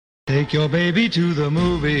Take your baby to the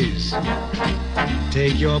movies.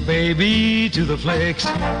 Take your baby to the flicks.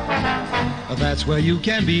 That's where you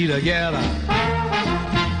can be together.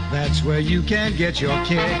 That's where you can get your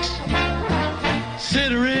kicks.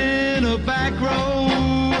 Sit her in a back row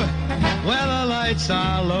where the lights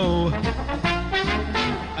are low.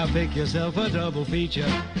 Pick yourself a double feature.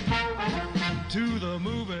 To the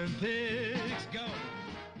moving pigs, go.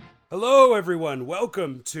 Hello, everyone.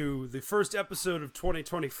 Welcome to the first episode of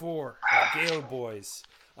 2024, Gale Boys.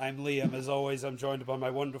 I'm Liam. As always, I'm joined by my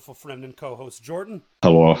wonderful friend and co-host, Jordan.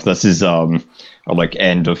 Hello. This is our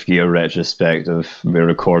end of year retrospective. We're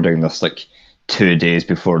recording this 2 days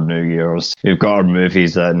before New Year's. We've got our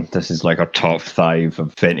movies in. This is our top 5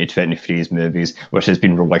 of 2023's movies, which has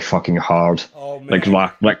been really fucking hard. Oh,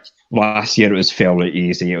 man. Last year it was fairly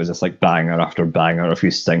easy. It was just banger after banger, a few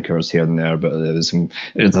stinkers here and there, but there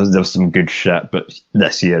was some good shit. But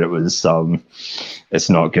this year it was it's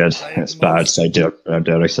not good. It's bad. So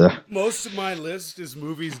dare I say. Most of my list is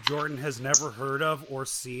movies Jordan has never heard of or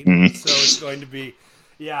seen, so it's going to be.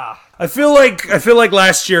 Yeah, I feel like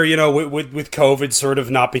last year, with COVID sort of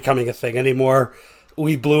not becoming a thing anymore,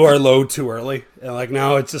 we blew our load too early, and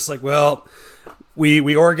now it's just we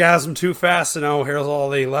orgasmed too fast, and now here's all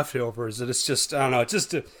the leftovers, and it's just, I don't know, it's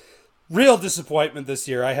just a real disappointment this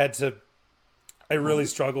year. I really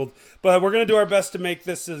struggled, but we're gonna do our best to make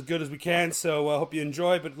this as good as we can. So I hope you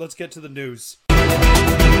enjoy. But let's get to the news.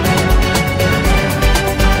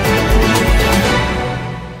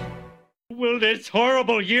 Will this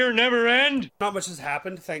horrible year never end? Not much has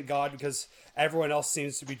happened, thank God, because everyone else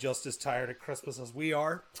seems to be just as tired at Christmas as we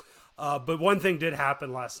are. But one thing did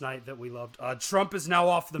happen last night that we loved. Trump is now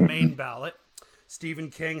off the main ballot. Stephen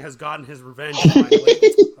King has gotten his revenge finally.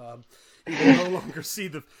 He will no longer see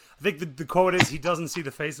I think the quote is, he doesn't see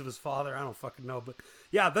the face of his father. I don't fucking know. But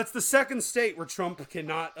yeah, that's the second state where Trump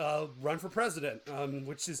cannot run for president,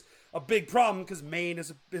 which is a big problem because Maine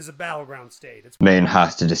is a battleground state. Maine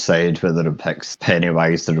has to decide whether it picks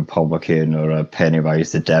Pennywise the Republican or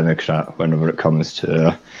Pennywise the Democrat whenever it comes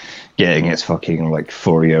to getting its fucking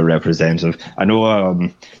 4-year representative. I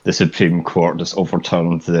know the Supreme Court just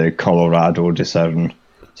overturned the Colorado decision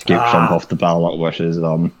to get Trump off the ballot, which is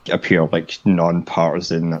appear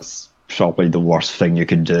non-partisan. That's probably the worst thing you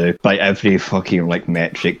could do. By every fucking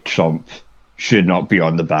metric, Trump should not be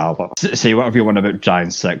on the ballot. Say whatever you want about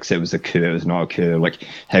Jan 6, it was a coup, it was not a coup.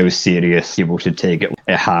 How serious people should take it.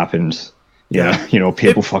 It happened. Yeah,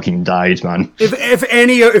 people fucking died, man. If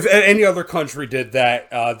any other country did that,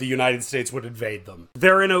 the United States would invade them.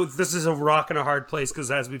 This is a rock and a hard place because,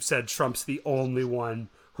 as we've said, Trump's the only one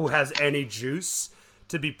who has any juice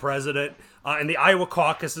to be president. And the Iowa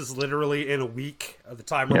caucus is literally in a week at the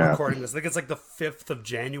time we're recording this. I think it's the 5th of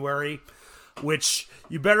January, which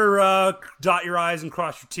you better dot your I's and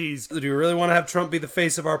cross your T's. Do you really want to have Trump be the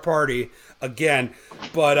face of our party again?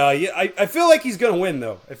 But I feel like he's going to win,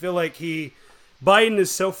 though. I feel like Biden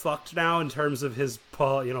is so fucked now in terms of his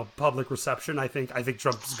public reception. I think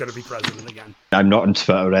Trump's going to be president again. I'm not on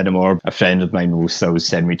Twitter anymore. A friend of mine will still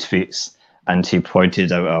send me tweets, and he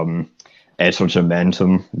pointed out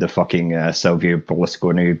Momentum, the fucking Silvio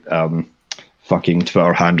Berlusconi fucking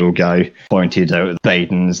Twitter handle guy, pointed out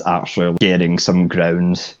Biden's actually getting some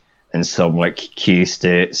ground in some key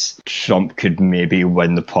states. Trump could maybe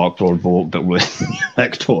win the popular vote, but with the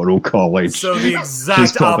Electoral College. So the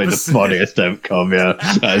exact probably opposite. The funniest outcome, yeah.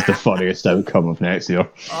 That is the funniest outcome of next year.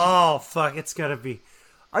 Oh, fuck, it's gonna be...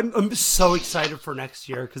 I'm so excited for next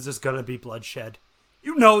year, because there's gonna be bloodshed.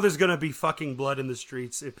 There's going to be fucking blood in the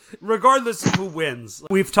streets, regardless of who wins.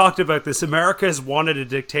 We've talked about this. America has wanted a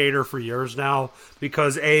dictator for years now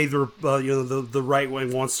because the right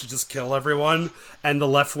wing wants to just kill everyone, and the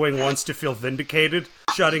left wing wants to feel vindicated,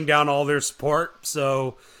 shutting down all their support.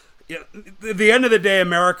 So, at the end of the day,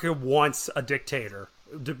 America wants a dictator.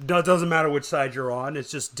 It doesn't matter which side you're on.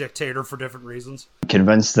 It's just dictator for different reasons.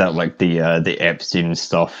 Convinced that the Epstein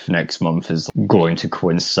stuff next month is going to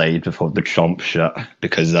coincide with all the Trump shit,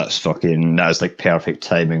 because that's perfect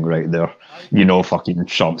timing right there. Fucking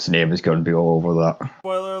Trump's name is going to be all over that.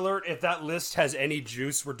 Spoiler alert, if that list has any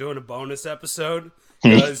juice, we're doing a bonus episode.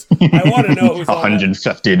 Because I want to know who's on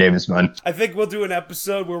 150 names, man. I think we'll do an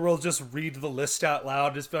episode where we'll just read the list out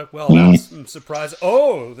loud. Just be like, I'm surprised.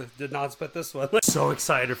 Oh, did not expect this one. So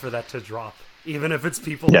excited for that to drop. Even if it's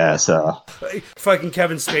people. Yeah, fucking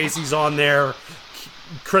Kevin Spacey's on there.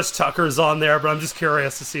 Chris Tucker's on there. But I'm just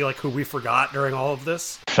curious to see who we forgot during all of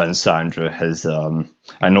this. Prince Andrew has,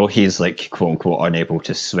 I know he's quote unquote unable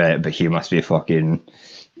to sweat, but he must be fucking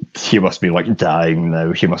he must be like dying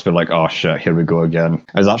now. He must be like, oh shit, here we go again.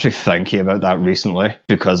 I was actually thinking about that recently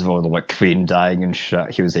because of all the like Queen dying and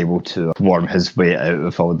shit. He was able to worm his way out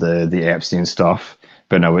of all the Epstein stuff.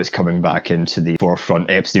 But now it's coming back into the forefront.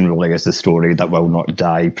 Epstein really is the story that will not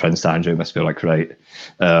die. Prince Andrew must be like, right,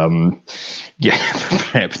 prep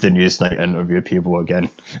the Newsnight interview people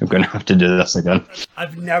again. I'm going to have to do this again.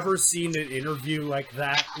 I've never seen an interview like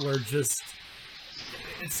that where just,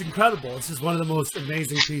 it's incredible. It's just one of the most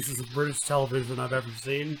amazing pieces of British television I've ever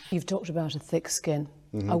seen. You've talked about a thick skin.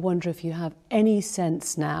 I wonder if you have any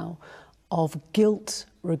sense now of guilt,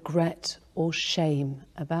 regret, or shame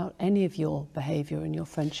about any of your behaviour and your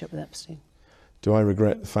friendship with Epstein? Do I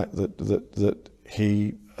regret the fact that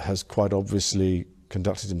he has quite obviously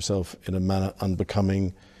conducted himself in a manner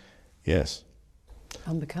unbecoming? Yes.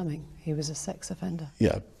 Unbecoming? He was a sex offender.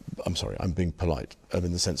 Yeah, I'm sorry, I'm being polite,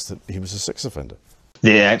 in the sense that he was a sex offender.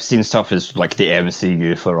 The Epstein stuff is like the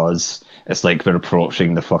MCU for us. It's like we're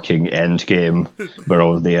approaching the fucking end game where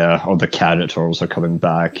all the characters are coming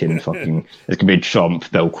back and fucking it's gonna be Trump,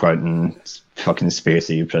 Bill Clinton, fucking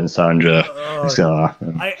Spacey, Prince Andrew.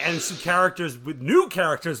 And some characters with new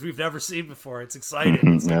characters we've never seen before. It's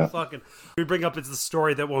exciting. It's like fucking. We bring up it's the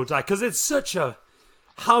story that won't die because it's such a.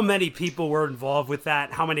 How many people were involved with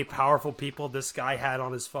that? How many powerful people this guy had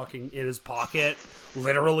on his fucking in his pocket,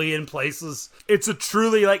 literally in places. It's a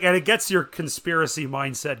truly like, and it gets your conspiracy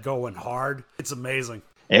mindset going hard. It's amazing.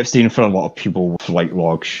 Epstein for a lot of people like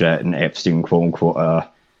log shit, and Epstein quote unquote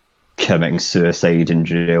committing suicide in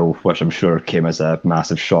jail, which I'm sure came as a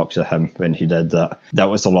massive shock to him when he did that. That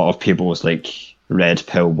was a lot of people's like red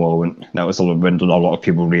pill moment. That was when a lot of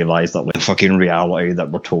people realised that like, the fucking reality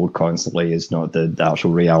that we're told constantly is not the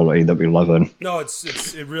actual reality that we live in. No,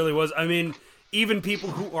 it really was. I mean, even people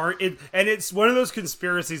who aren't, and it's one of those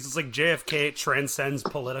conspiracies. It's like JFK. It transcends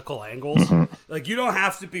political angles. Like you don't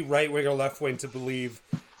have to be right wing or left wing to believe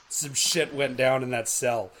some shit went down in that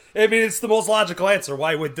cell. I mean, it's the most logical answer.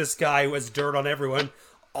 Why would this guy who has dirt on everyone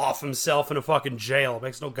off himself in a fucking jail? It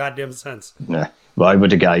makes no goddamn sense. Yeah. Why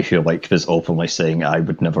would a guy who like was openly saying I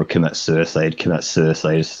would never commit suicide?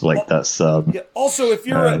 Like that's yeah. Also, if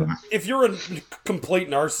you're a complete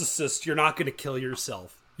narcissist, you're not going to kill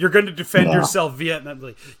yourself. You're going to defend yourself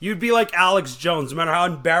vehemently. You'd be like Alex Jones. No matter how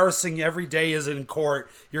embarrassing every day is in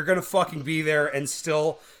court, you're going to fucking be there and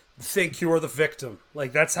still think you're the victim.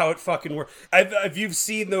 Like that's how it fucking works. You've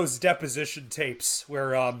seen those deposition tapes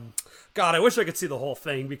where God, I wish I could see the whole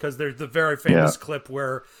thing because there's the very famous clip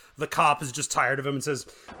where the cop is just tired of him and says,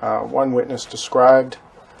 one witness described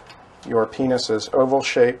your penis as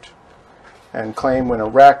oval-shaped and claimed when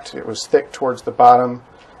erect it was thick towards the bottom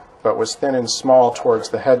but was thin and small towards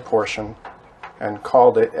the head portion and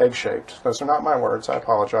called it egg-shaped. Those are not my words, I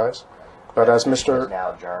apologize. But as Mr.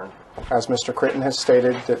 Critton has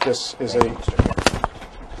stated that this is a...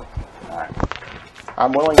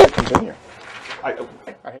 I'm willing to continue.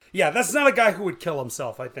 Yeah, that's not a guy who would kill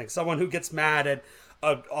himself, I think. Someone who gets mad at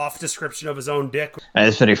an off description of his own dick. And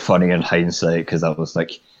it's very funny in hindsight because that was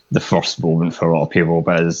like the first moment for a lot of people,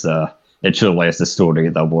 but it truly is the story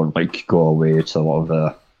that won't like go away to a lot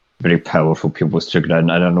of very powerful people's chagrin.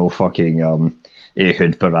 And I know fucking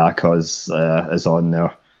Ehud Barak is on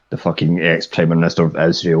there, the fucking ex-Prime Minister of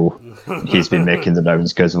Israel. He's been making the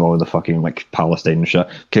rounds because of all the fucking like Palestine shit.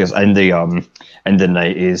 Because in the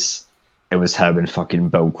 90s, it was him and fucking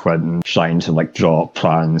Bill Clinton trying to like draw up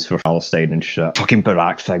plans for Palestine and shit. Fucking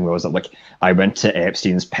Barak thing was that like I went to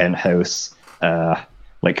Epstein's penthouse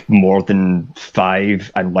like more than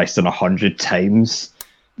 5 and less than 100 times.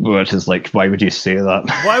 Which is like, why would you say that?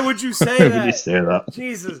 Why would you say why that? Would you say that?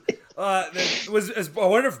 Jesus. I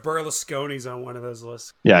wonder if Berlusconi's on one of those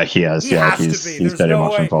lists. Yeah, he is. He has to be. He's very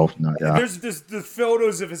much involved in that. Yeah. There's the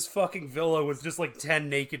photos of his fucking villa with just like 10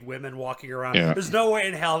 naked women walking around. Yeah. There's no way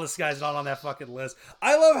in hell this guy's not on that fucking list.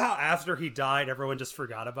 I love how after he died, everyone just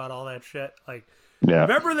forgot about all that shit. Like,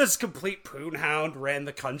 remember this complete poon hound ran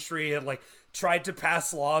the country and like tried to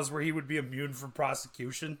pass laws where he would be immune from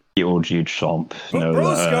prosecution? The OG Trump.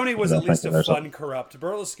 Berlusconi was at least a fun corrupt.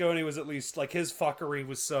 Berlusconi was at least like his fuckery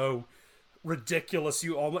was so ridiculous.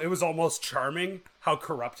 It was almost charming how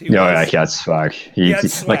corrupt he was. Yeah, he had swag. He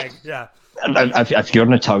had swag. Like, yeah. If you're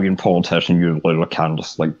an Italian politician, you literally can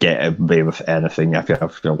just like get away with anything if you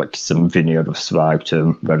have like some veneer of swag to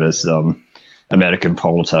him. Whereas American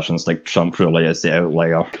politicians like Trump really is the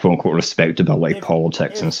outlier, quote unquote respectability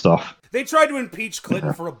politics and stuff. They tried to impeach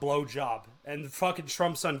Clinton for a blowjob, and fucking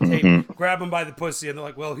Trump's on tape, grab him by the pussy, and they're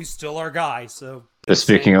like, well, he's still our guy, so...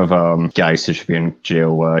 Speaking of guys who should be in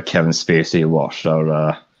jail, Kevin Spacey watched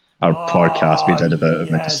our our podcast we did about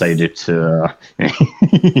him and yes. decided to.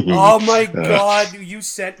 Oh my god, you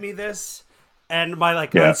sent me this, and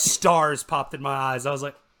my stars popped in my eyes. I was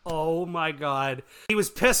like, oh my god. He was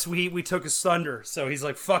pissed we took his thunder, so he's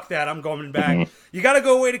like, fuck that, I'm going back. You gotta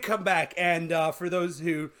go away to come back. And for those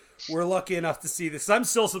who were lucky enough to see this, I'm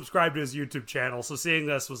still subscribed to his YouTube channel, so seeing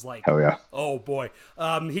this was like, hell yeah. Oh boy.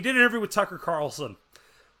 He did an interview with Tucker Carlson,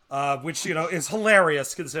 which, is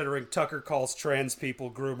hilarious considering Tucker calls trans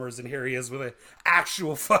people groomers, and here he is with an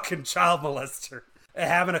actual fucking child molester and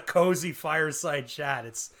having a cozy fireside chat.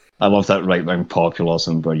 I love that right-wing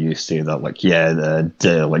populism where you say that,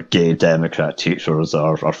 the gay Democrat teachers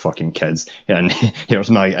are fucking kids. And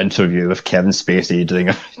here's my interview with Kevin Spacey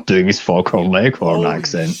doing his Foghorn Leghorn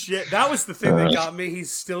accent. Shit, that was the thing that got me.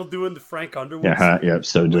 He's still doing the Frank Underwood. Yeah,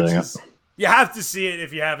 still doing it. You have to see it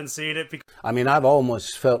if you haven't seen it. I mean, I've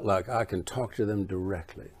almost felt like I can talk to them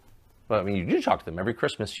directly. Well, I mean, you do talk to them. Every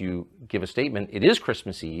Christmas you give a statement. It is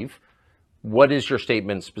Christmas Eve. What is your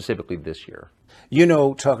statement specifically this year? You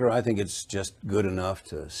know, Tucker, I think it's just good enough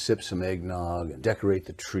to sip some eggnog and decorate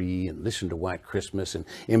the tree and listen to White Christmas and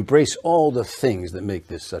embrace all the things that make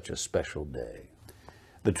this such a special day.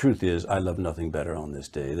 The truth is, I love nothing better on this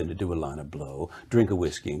day than to do a line of blow, drink a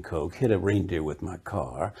whiskey and Coke, hit a reindeer with my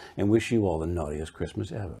car, and wish you all the naughtiest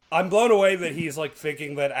Christmas ever. I'm blown away that he's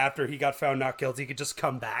thinking that after he got found not guilty, he could just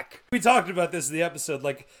come back. We talked about this in the episode,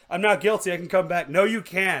 I'm not guilty, I can come back. No, you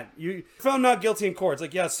can't. You found not guilty in court.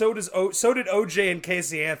 It's yeah, so did OJ and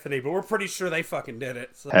Casey Anthony, but we're pretty sure they fucking did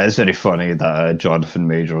it. So. It's very funny that Jonathan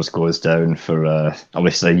Majors goes down for at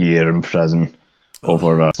least a year in prison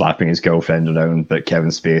over slapping his girlfriend around, but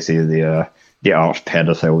Kevin Spacey, the arch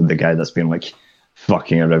pedophile, the guy that's been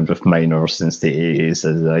fucking around with minors since the 80s,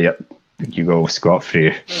 says, yep, you go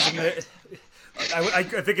scot-free. I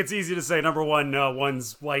think it's easy to say, number one,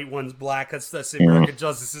 one's white, one's black. That's the American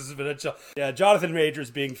justice system. Yeah, Jonathan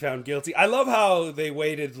Majors being found guilty. I love how they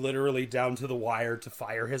waited literally down to the wire to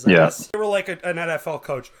fire his ass. They were like an NFL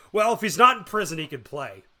coach. Well, if he's not in prison, he can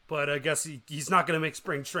play. But I guess he's not going to make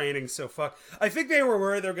spring training, so fuck. I think they were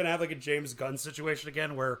worried they were going to have a James Gunn situation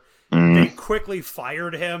again where they quickly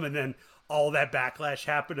fired him and then all that backlash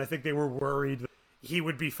happened. I think they were worried that he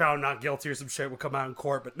would be found not guilty or some shit would come out in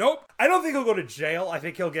court. But nope, I don't think he'll go to jail. I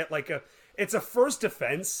think he'll get it's a first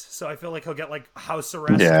offense, so I feel like he'll get house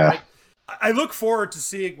arrest. Yeah. I look forward to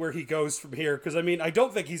seeing where he goes from here because, I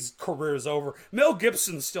don't think his career is over. Mel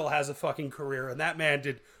Gibson still has a fucking career, and that man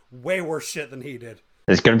did way worse shit than he did.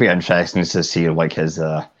 It's going to be interesting to see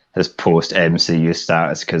his post MCU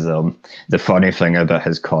status, because the funny thing about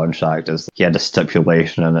his contract is he had a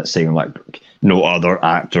stipulation in it saying no other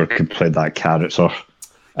actor could play that character,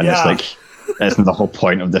 and it's isn't the whole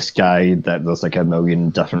point of this guy that there's a million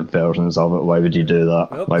different versions of it? Why would you do that?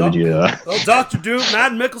 Well, Why would you? Well, Dr. Doom,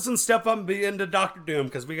 Matt Mickelson, step up and be into Dr. Doom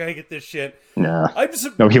because we gotta get this shit. Nah,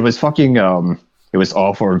 no, he was fucking It was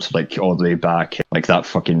offered all the way back, that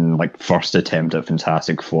fucking first attempt at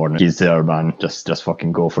Fantastic Four. And he's there, man. Just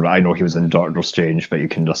fucking go for it. I know he was in Doctor Strange, but you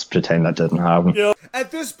can just pretend that didn't happen. Yeah.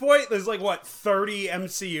 At this point, there's 30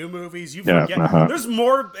 MCU movies. You forget there's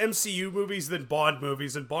more MCU movies than Bond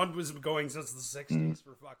movies, and Bond was going since the 60s.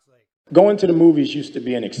 For fuck's sake. Going to the movies used to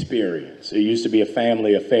be an experience. It used to be a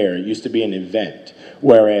family affair. It used to be an event.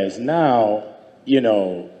 Whereas now,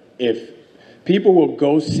 if people will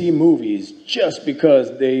go see movies just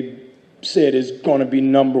because they said it's going to be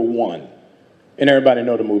number one, and everybody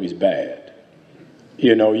know the movie's bad.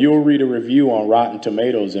 You'll read a review on Rotten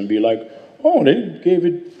Tomatoes and be like, oh, they gave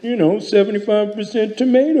it, 75%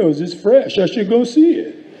 tomatoes. It's fresh. I should go see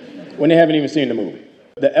it. When they haven't even seen the movie.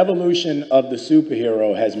 The evolution of the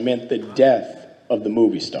superhero has meant the death of the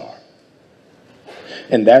movie star.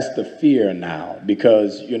 And that's the fear now,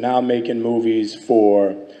 because you're now making movies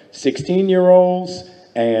for 16-year-olds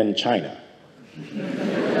and China.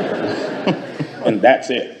 And that's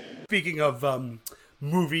it. Speaking of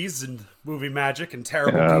movies and movie magic and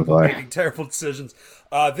terrible people making terrible decisions,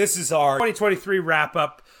 this is our 2023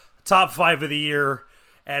 wrap-up, top 5 of the year.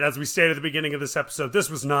 And as we stated at the beginning of this episode, this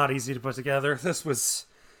was not easy to put together. This was...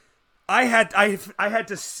 I had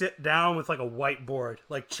to sit down with a whiteboard,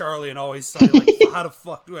 like Charlie and Always Sunny, how the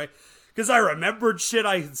fuck do I... Because I remembered shit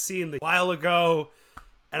I had seen a while ago,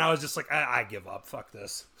 and I was just I give up. Fuck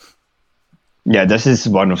this. Yeah, this is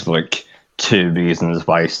one of 2 reasons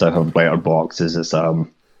why I still have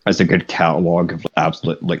Letterboxd. It's a good catalogue of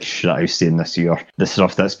absolute shit I've seen this year. The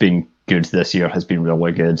stuff that's been good this year has been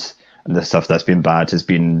really good. and the stuff that's been bad has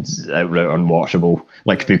been outright unwatchable.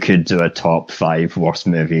 Like, we could do a top 5 worst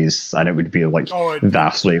movies, and it would be like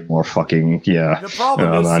vastly more fucking The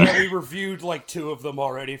problem is that we reviewed like 2 of them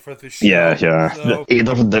already for the show. Yeah. So.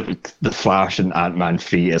 Either the Flash and Ant-Man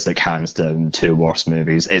 3 is like hands down 2 worst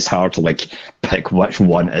movies. It's hard to like pick which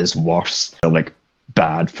one is worse. They're like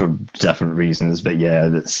bad for different reasons, but yeah,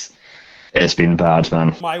 it's been bad,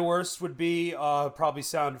 man. My worst would be probably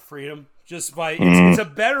Sound of Freedom. Just by it's a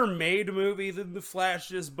better made movie than The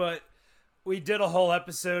Flash is, but we did a whole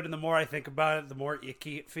episode, and the more I think about it, the more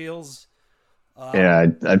icky it feels.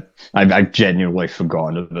 I've genuinely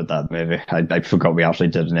forgotten about that movie. I forgot we actually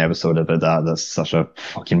did an episode about that. That's such a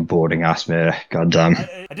fucking boring ass movie. God damn.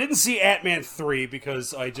 I didn't see Ant-Man 3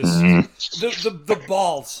 because I just the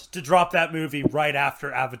balls to drop that movie right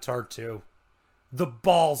after Avatar 2. The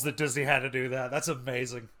balls that Disney had to do that. That's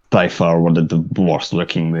amazing. By far one of the worst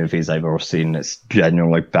looking movies I've ever seen. It's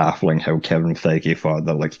genuinely baffling how Kevin Feige thought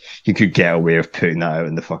that like he could get away with putting that out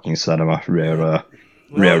in the fucking cinema.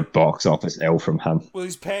 Rare box office L from him. Well,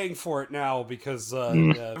 he's paying for it now because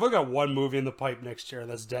we've got one movie in the pipe next year.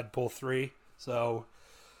 That's Deadpool 3. So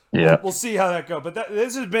we'll see how that goes. But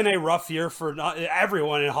this has been a rough year for not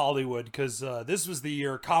everyone in Hollywood because this was the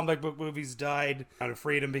year comic book movies died. Sound of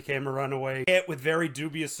Freedom became a runaway hit with very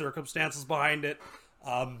dubious circumstances behind it.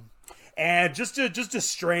 And just a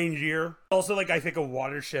strange year. Also, like, I think a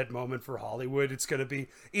watershed moment for Hollywood. It's going to be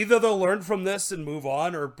either they'll learn from this and move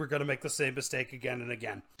on, or we're going to make the same mistake again and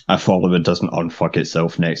again. If Hollywood doesn't unfuck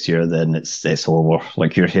itself next year, then it's over.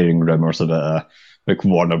 Like, you're hearing rumors about like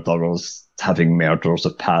Warner Brothers having mergers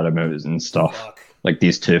of Paramount and stuff. Fuck. Like,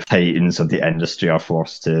 these 2 titans of the industry are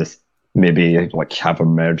forced to maybe like have a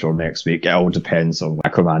merger next week. It all depends on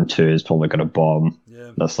Aquaman 2 is probably going to bomb.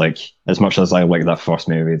 Yeah. That's like, as much as I like that first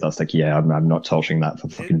movie, that's like, yeah, I'm not touching that for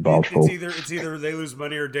fucking bargeful. It's either they lose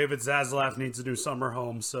money or David Zaslav needs a new summer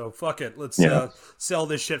home. So fuck it, let's sell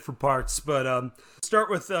this shit for parts. But start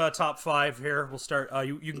with top 5 here. We'll start.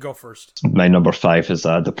 You can go first. My number 5 is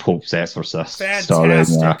The Pope's Exorcist.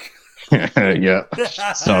 Fantastic.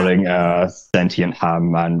 Starring Sentient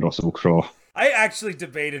Ham and Russell Crowe. I actually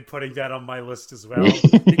debated putting that on my list as well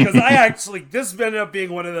because this ended up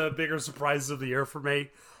being one of the bigger surprises of the year for me.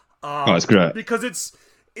 It's great because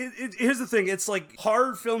here's the thing: it's like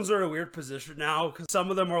horror films are in a weird position now because some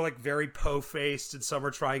of them are like very po-faced and some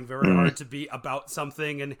are trying very hard to be about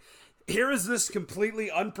something. And here is this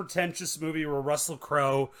completely unpretentious movie where Russell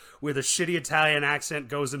Crowe with a shitty Italian accent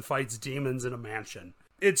goes and fights demons in a mansion.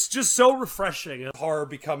 It's just so refreshing. Horror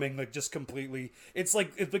becoming like just completely. It's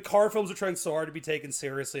like if the horror films are trying so hard to be taken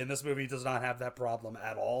seriously, and this movie does not have that problem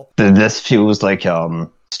at all. This feels like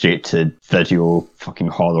straight to video fucking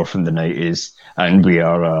horror from the 90s, and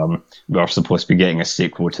we're supposed to be getting a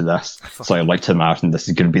sequel to this. So I like to imagine this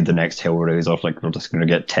is going to be the next Hellraiser. Like, we're just going to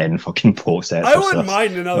get 10 fucking post-its. I wouldn't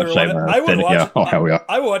mind another one. I would watch. Yeah. Oh, hell yeah.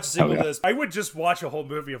 I would watch a sequel to this. I would just watch a whole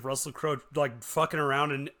movie of Russell Crowe like fucking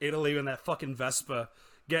around in Italy in that fucking Vespa,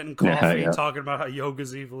 getting coffee, talking about how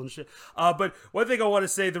yoga's evil and shit. But one thing I want to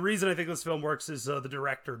say, the reason I think this film works is the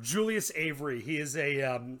director, Julius Avery. He is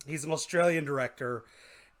he's an Australian director,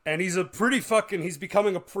 and he's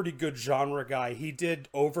becoming a pretty good genre guy. He did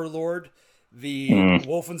Overlord, the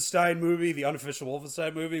Wolfenstein movie, the unofficial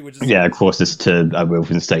Wolfenstein movie, which is closest to a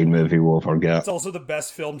Wolfenstein movie we'll ever get. It's also the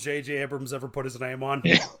best film J.J. Abrams ever put his name on,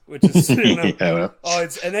 which is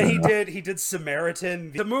and then he did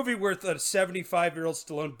Samaritan, the movie with a 75-year-old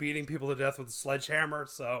Stallone beating people to death with a sledgehammer.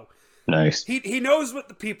 So nice. He knows what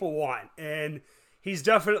the people want, and he's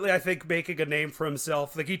definitely, I think, making a name for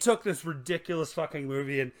himself. Like, he took this ridiculous fucking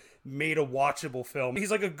movie and made a watchable film.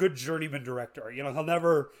 He's like a good journeyman director. You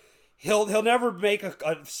know, He'll never make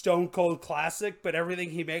a stone cold classic, but everything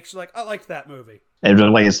he makes, you're like, I liked that movie. It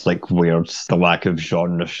really is like weird, the lack of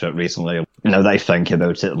genre shit recently. Now that I think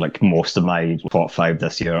about it, like most of my top 5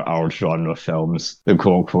 this year are genre films. The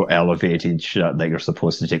quote unquote elevated shit that you're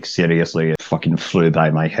supposed to take seriously fucking flew by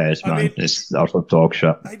my head, man. I mean, it's utter dog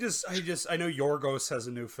shit. I know Yorgos has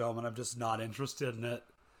a new film and I'm just not interested in it.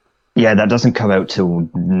 Yeah, that doesn't come out till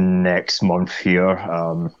next month here.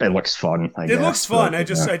 It looks fun. I guess. It looks fun.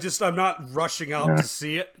 I'm not rushing out to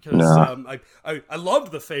see it because I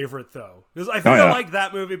loved The Favorite though. Because I think I like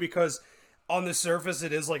that movie because on the surface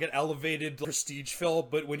it is like an elevated prestige film,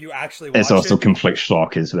 but when you actually watch it's also complete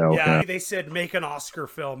shock as well. Yeah, they said make an Oscar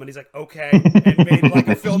film, and he's like, okay, and made like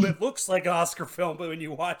a film that looks like an Oscar film, but when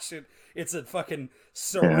you watch it, it's a fucking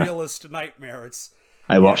surrealist nightmare.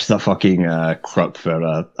 I watched that fucking clip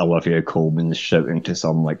where Olivia Colman's shouting to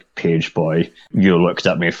some like page boy, "You looked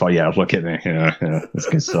at me for look at me." Yeah, it's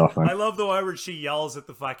good stuff, man. I love the one where she yells at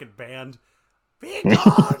the fucking band, "Be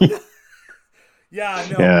gone!" Yeah,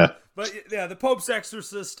 no. Yeah. But yeah, The Pope's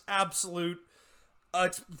Exorcist, absolute.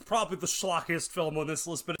 It's probably the schlockiest film on this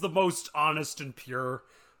list, but it's the most honest and pure.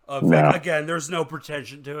 Of like, again, there's no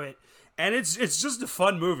pretension to it, and it's just a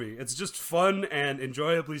fun movie. It's just fun and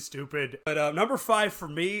enjoyably stupid. But number 5 for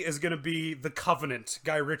me is gonna be The Covenant,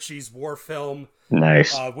 Guy Ritchie's war film.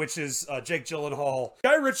 Nice. Which is Jake Gyllenhaal.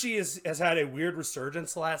 Guy Ritchie has had a weird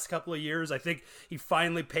resurgence the last couple of years. I think he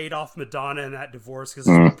finally paid off Madonna in that divorce because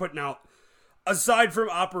he's been putting out. Aside from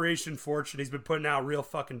Operation Fortune, he's been putting out real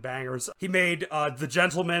fucking bangers. He made The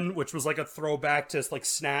Gentleman, which was like a throwback to like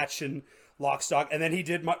Snatch and Lock, Stock, and then he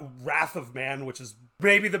did Wrath of Man, which is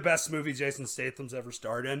maybe the best movie Jason Statham's ever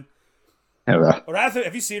starred in.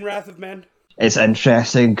 Have you seen Wrath of Man? It's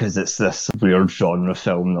interesting because it's this weird genre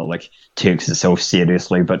film that like takes itself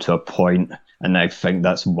seriously, but to a point. And I think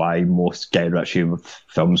that's why most Guy Ritchie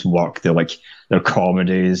films work. They're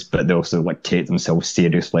comedies, but they also like take themselves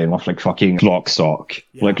seriously enough. Like fucking Lock, Stock.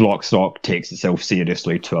 Yeah. Like Lock, Stock takes itself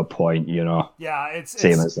seriously to a point, you know. Yeah, it's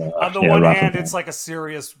same as on the one hand, it's like a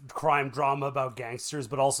serious crime drama about gangsters,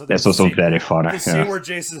 but also it's also very funny. The scene where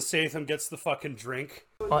Jason Statham gets the fucking drink.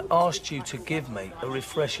 I asked you to give me a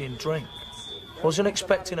refreshing drink. Wasn't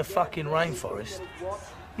expecting a fucking rainforest.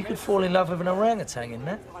 You could fall in love with an orangutan in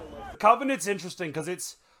that. Covenant's interesting because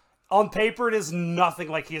it's on paper it is nothing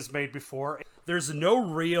like he has made before. There's no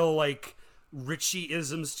real like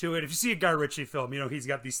Ritchie-isms to it. If you see a Guy Ritchie film, you know he's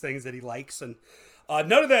got these things that he likes, and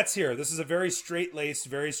none of that's here. This is a very straight-laced,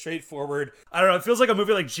 very straightforward. I don't know. It feels like a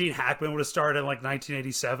movie like Gene Hackman would have starred in like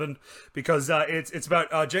 1987 because it's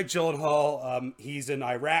about Jake Gyllenhaal. He's in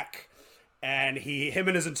Iraq. And him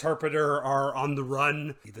and his interpreter are on the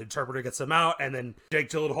run. The interpreter gets him out, and then Jake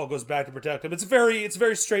Gyllenhaal goes back to protect him. It's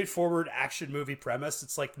very straightforward action movie premise.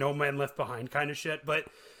 It's like No Man Left Behind kind of shit, but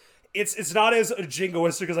it's not as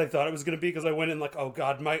jingoistic as I thought it was going to be because I went in like, oh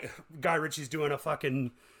god, Guy Ritchie's doing a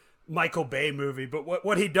fucking Michael Bay movie. But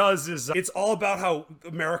what he does is it's all about how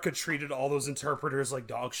America treated all those interpreters like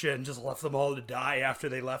dog shit and just left them all to die after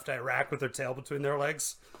they left Iraq with their tail between their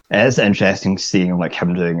legs. It is interesting seeing like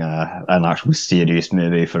him doing an actual serious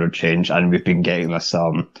movie for a change, and we've been getting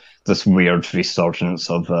this weird resurgence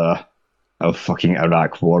of fucking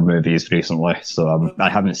Iraq war movies recently. So I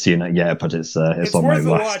haven't seen it yet, but it's on my list. It's worth a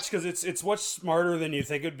watch because it's much smarter than you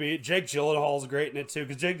think it'd be. Jake Gyllenhaal's great in it too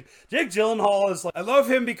because Jake Gyllenhaal is like, I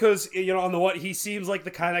love him because you know on the one he seems like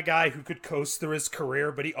the kind of guy who could coast through his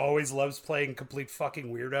career, but he always loves playing complete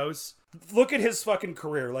fucking weirdos. Look at his fucking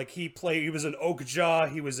career. Like he was in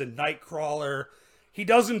Okja, he was in Nightcrawler. He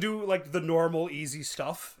doesn't do like the normal easy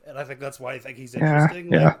stuff, and I think that's why I think he's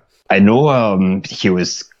interesting. Yeah. I know he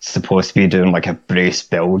was supposed to be doing like a brace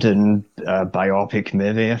building biopic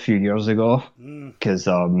movie a few years ago because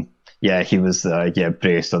he was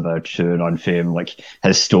Brace of a Tune on Fame. Like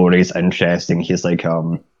his story's interesting. He's like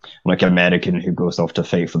American who goes off to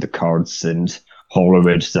fight for the Kurds, and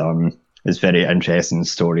Hollywood is very interesting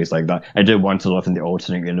stories like that. I do want to live in the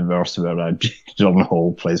alternate universe where John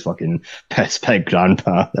Hall plays fucking piss pig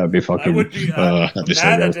grandpa. That'd be fucking.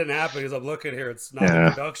 That didn't happen because I'm looking here. It's not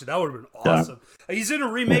in production. That would have been awesome. Yeah. He's in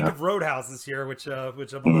a remake of Roadhouse this year, which I'm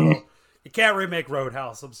a little. You can't remake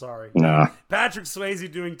Roadhouse. I'm sorry. No. Patrick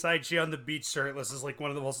Swayze doing Tai Chi on the beach shirtless is like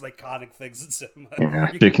one of the most iconic things in cinema.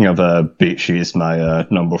 Yeah. Speaking of beaches, my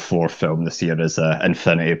number 4 film this year is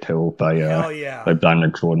Infinity Pool by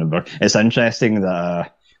Brandon Cronenberg. It's interesting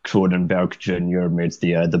that Cronenberg Jr. made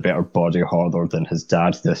the better body horror than his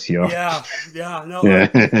dad this year.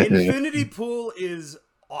 Infinity Pool is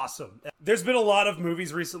awesome. There's been a lot of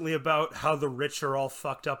movies recently about how the rich are all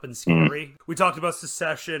fucked up and scary. We talked about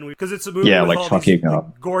Secession because it's a movie with all these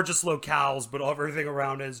gorgeous locales, but everything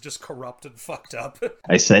around it is just corrupt and fucked up.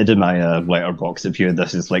 I said in my Letterboxd review,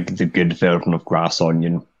 this is like the good version of Glass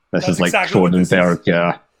Onion. That's is like exactly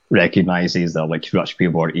Cronenberg recognizes that like rich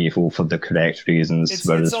people are evil for the correct reasons. It's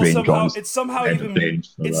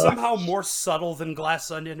somehow more subtle than Glass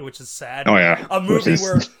Onion, which is sad. Oh yeah, a movie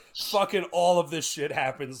where fucking all of this shit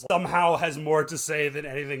happens somehow has more to say than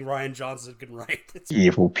anything Rian Johnson can write.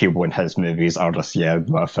 Evil people in his movies are just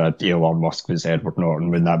if Elon Musk was Edward Norton,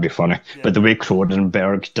 wouldn't that be funny? Yeah. But the way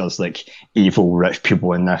Cronenberg does like evil rich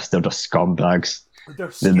people in this, they're just scumbags. They're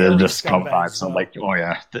just scumbags. So like, oh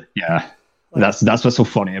yeah. Like, that's what's so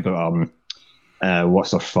funny about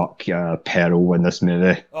what's her fuck Pearl in this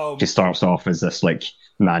movie. She starts off as this like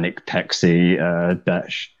manic pixie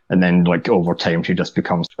bitch, and then like over time she just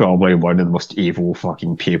becomes probably one of the most evil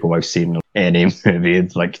fucking people I've seen in any movie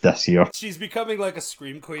like this year. She's becoming like a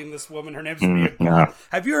scream queen. This woman, her name's Mia Goth.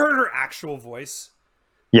 Have you heard her actual voice?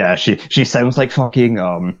 Yeah, she sounds like fucking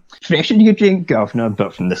Frasier Eugene Governor,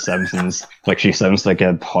 but from The Simpsons. Like she sounds like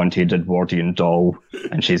a haunted Edwardian doll,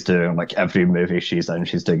 and she's doing like every movie she's in,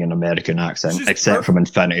 she's doing an American accent, except from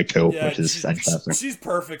Infinity Pool, Yeah, which is interesting. she's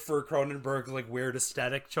perfect for Cronenberg's like weird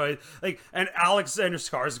aesthetic choice. Like, and Alexander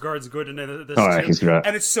Skarsgård's good in this Oh, yeah, too. he's great.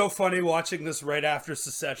 And it's so funny watching this right after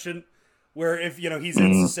Succession, where if he's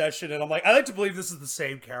in Succession, and I'm like, I like to believe this is the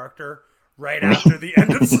same character right after the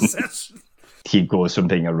end of Succession. He goes from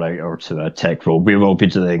being a writer to a tech role. We will be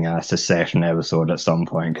doing a Secession episode at some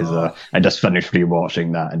point because I just finished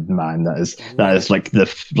rewatching that, and man, that is like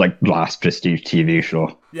the last prestige TV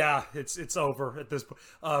show. Yeah, it's over at this point.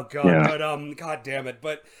 Oh god, Yeah. but god damn it.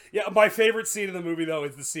 But yeah, my favorite scene in the movie though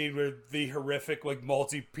is the scene where the horrific like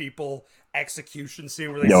multi-people execution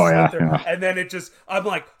scene where they sit there, and then I'm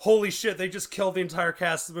like, holy shit, they just killed the entire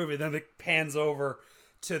cast of the movie. Then it pans over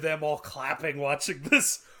to them all clapping, watching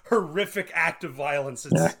this horrific act of violence.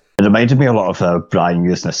 It reminded me a lot of Brian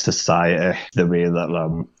Usner's Society, the way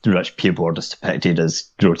that rich people are just depicted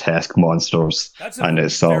as grotesque monsters. That's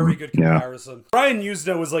a very good comparison. Yeah. Brian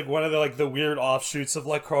Usner was like one of the weird offshoots of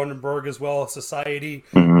like Cronenberg as well, Society,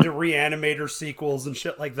 the Reanimator sequels and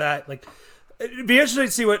shit like that. Like, it'd be interesting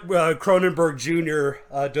to see what Cronenberg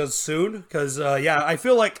Jr. Does soon, because I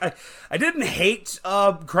feel like I didn't hate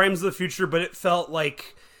Crimes of the Future, but it felt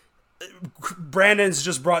like Brandon's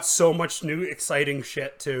just brought so much new exciting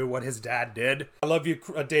shit to what his dad did. I love you,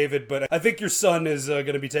 David, but I think your son is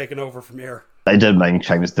going to be taking over from here. I did mind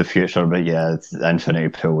Crimes of the Future, but yeah, Infinity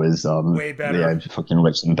Pool is way better. Yeah, fucking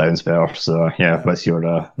leaps and bounds better. So yeah, what's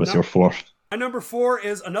your fourth? My number 4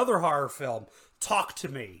 is another horror film, Talk to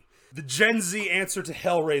Me. The Gen Z answer to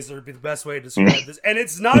Hellraiser would be the best way to describe this. And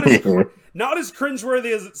it's not as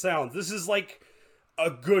cringeworthy as it sounds. This is like a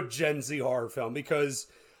good Gen Z horror film because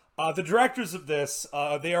the directors of this,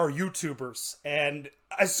 they are YouTubers. And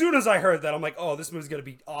as soon as I heard that, I'm like, oh, this movie's going to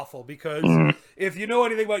be awful. Because if you know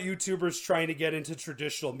anything about YouTubers trying to get into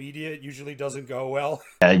traditional media, it usually doesn't go well.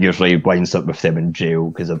 It usually winds up with them in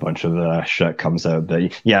jail because a bunch of shit comes out.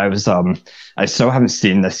 But yeah, I still haven't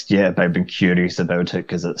seen this yet, but I've been curious about it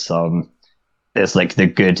because it's like the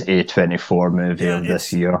good A24 movie of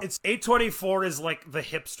this year. It's A24 is like the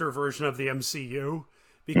hipster version of the MCU.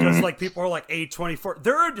 Because like people are like A24,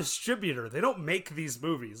 they're a distributor. They don't make these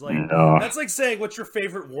movies. Like that's like saying what's your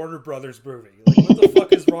favorite Warner Brothers movie? Like what the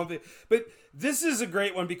fuck is wrong with it? But this is a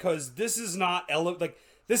great one because this is not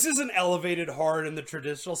this isn't elevated horror in the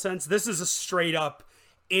traditional sense. This is a straight up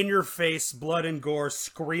in your face blood and gore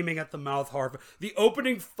screaming at the mouth horror. The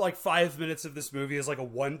opening like 5 minutes of this movie is like a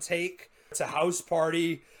one take. It's a house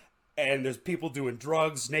party. And there's people doing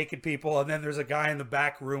drugs, naked people, and then there's a guy in the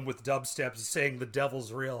back room with dubsteps saying the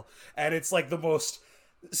devil's real. And it's like the most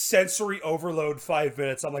sensory overload 5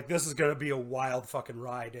 minutes. I'm like, this is going to be a wild fucking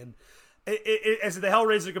ride. And as the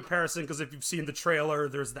Hellraiser comparison, because if you've seen the trailer,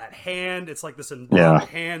 there's that hand. It's like this embalmed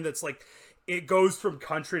hand that's like, it goes from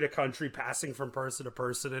country to country, passing from person to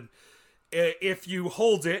person. And if you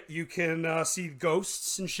hold it, you can see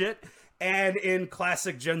ghosts and shit. And in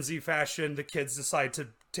classic Gen Z fashion, the kids decide to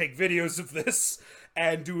take videos of this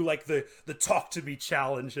and do like the talk to me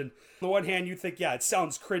challenge. And on the one hand, you think, yeah, it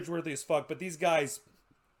sounds cringeworthy as fuck, but these guys,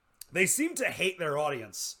 they seem to hate their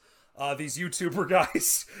audience, these YouTuber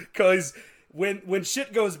guys, because when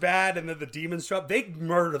shit goes bad and then the demons show up, they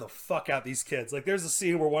murder the fuck out these kids. Like there's a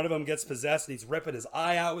scene where one of them gets possessed and he's ripping his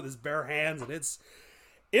eye out with his bare hands, and it's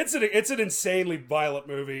an insanely violent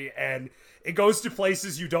movie, and it goes to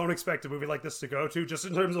places you don't expect a movie like this to go to, just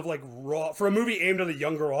in terms of like raw, for a movie aimed at a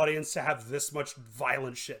younger audience to have this much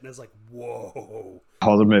violent shit. And it's like, whoa.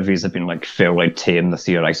 Horror movies have been like fairly tame this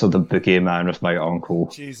year. I saw The Boogeyman with my uncle.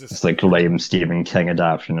 Jesus. It's like lame Stephen King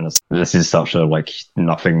adaptation, and this is such a like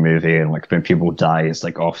nothing movie, and like when people die, it's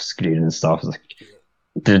like off screen and stuff. It's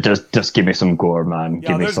like, just give me some gore, man. Yeah,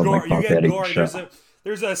 give me some gore. like barbaric shit.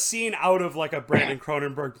 There's a scene out of like a Brandon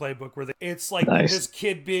Cronenberg playbook where it's like this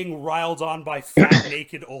kid being riled on by fat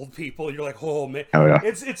naked old people. You're like, oh man,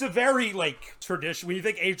 it's a very like tradition. When you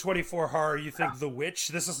think A24 horror, you think The Witch.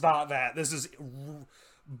 This is not that. This is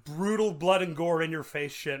brutal blood and gore in your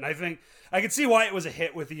face shit. And I think I can see why it was a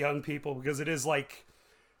hit with the young people, because it is like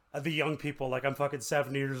the young people. Like I'm fucking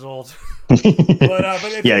 70 years old.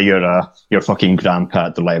 but yeah, you're fucking grandpa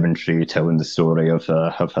at the lemon tree telling the story of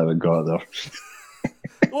how it got there.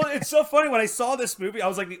 Well, it's so funny. When I saw this movie, I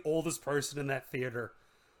was like the oldest person in that theater.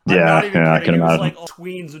 I can imagine. It was like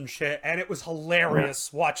tweens and shit, and it was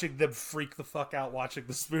hilarious watching them freak the fuck out watching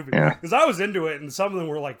this movie. Because I was into it, and some of them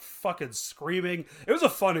were like fucking screaming. It was a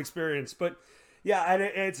fun experience, but yeah, and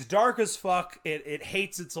it's dark as fuck. It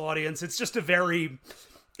hates its audience. It's just a very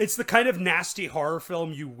It's the kind of nasty horror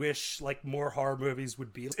film you wish like more horror movies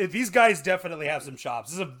would be. These guys definitely have some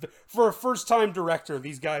chops. For a first-time director,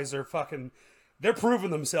 these guys are they're proving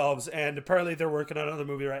themselves, and apparently they're working on another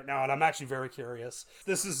movie right now, and I'm actually very curious.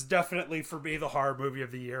 This is definitely, for me, the horror movie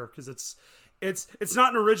of the year, because it's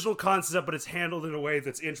not an original concept, but it's handled in a way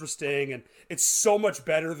that's interesting, and it's so much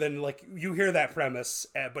better than, like, you hear that premise,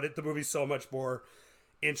 but the movie's so much more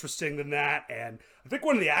interesting than that. And I think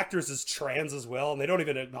one of the actors is trans as well, and they don't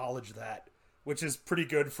even acknowledge that, which is pretty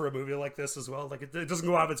good for a movie like this as well. Like, it doesn't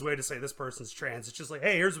go out of its way to say this person's trans. It's just like,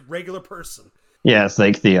 hey, here's a regular person. Yeah, it's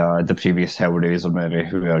like the previous Hellraiser movie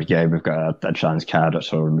where, yeah, we've got a trans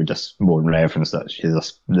character and we just won't reference that she's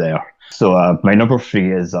just there. So my number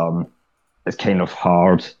 3 is it's kind of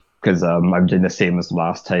hard because I'm doing the same as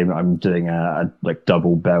last time. I'm doing a like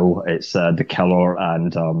double bill. It's The Killer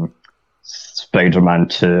and Spider-Man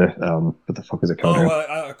 2. What the fuck is it called?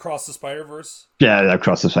 Across the Spider-Verse? Yeah,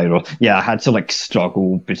 Across the Spider-Verse. Yeah, I had to like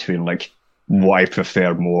struggle between like what I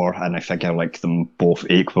prefer more, and I think I like them both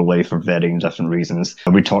equally for varying different reasons.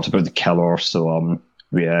 We talked about The Killer, so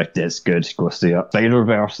yeah, it's good. Go see it.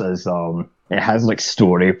 Spider-Verse is it has like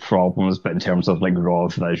story problems, but in terms of like raw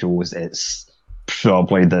visuals, it's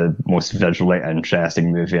probably the most visually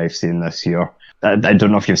interesting movie I've seen this year. I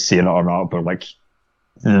don't know if you've seen it or not, but like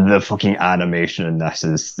the fucking animation in this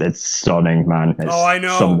it's stunning, man. It's I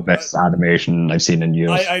know. Some of the best animation I've seen in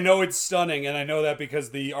years. I know it's stunning, and I know that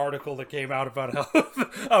because the article that came out about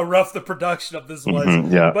how rough the production of this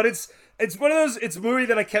was. Yeah. But it's one of those, it's a movie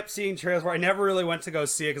that I kept seeing trailers where I never really went to go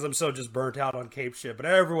see it because I'm so just burnt out on Cape shit. But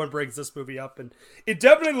everyone brings this movie up, and it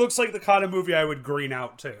definitely looks like the kind of movie I would green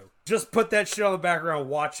out too. Just put that shit on the background,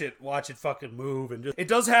 watch it fucking move, and it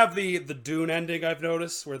does have the Dune ending I've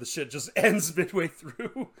noticed where the shit just ends midway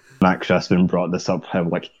through. Matt Crispin brought this up, how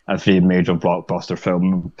like every major blockbuster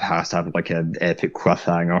film has to have like an epic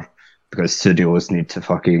cliffhanger because studios need to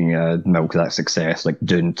fucking milk that success. Like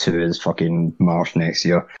Dune 2 is fucking March next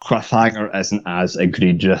year. Cliffhanger isn't as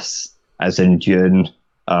egregious as in Dune.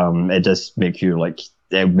 It does make you like,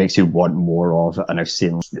 it makes you want more of it, and I've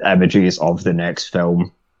seen images of the next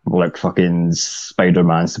film. Like fucking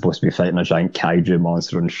Spider-Man's supposed to be fighting a giant kaiju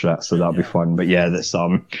monster and shit, so that'll be fun. But yeah, that's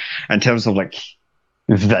in terms of like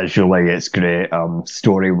visually, it's great.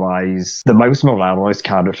 Story-wise, the Miles Morales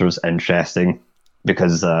character is interesting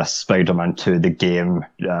because Spider-Man 2, the game,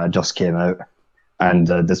 just came out, and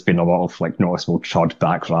there's been a lot of like noticeable chud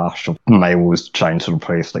backlash of Miles trying to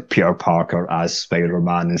replace like Peter Parker as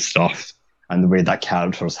Spider-Man and stuff. And the way that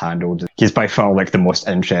character's handled, he's by far like the most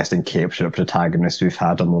interesting capture protagonist we've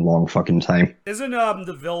had in a long fucking time. Isn't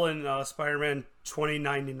the villain Spider-Man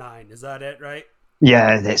 2099? Is that it, right?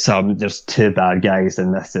 Yeah, it's there's 2 bad guys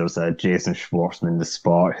in this. There's Jason Schwartzman, the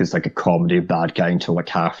Spot, who's like a comedy bad guy until like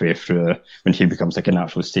halfway through when he becomes like an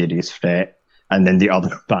actual serious threat. And then the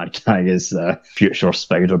other bad guy is future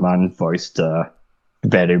Spider-Man, voiced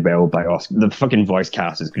very well by Oscar. The fucking voice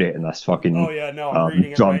cast is great in this. Fucking I'm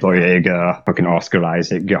reading it John right Boyega, fucking Oscar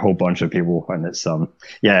Isaac, a whole bunch of people, and it's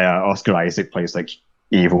Oscar Isaac plays like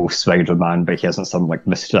evil Spider-Man, but he hasn't some like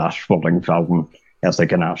mustache twirling villain. He has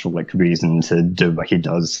like an actual like reason to do what he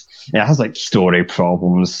does. It has like story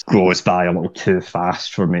problems, goes by a little too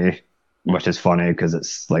fast for me, which is funny because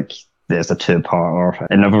it's like there's a 2-parter.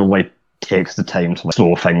 It never like takes the time to like,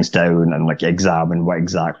 slow things down and like examine what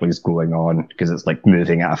exactly is going on because it's like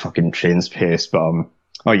moving at a fucking train's pace. But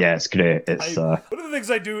oh yeah, it's great. It's one of the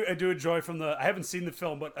things I do enjoy from I haven't seen the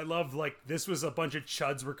film, but I love like this was a bunch of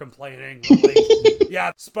chuds were complaining. Like,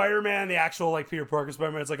 yeah, Spider-Man, the actual like Peter Parker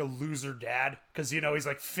Spider-Man, is like a loser dad because you know he's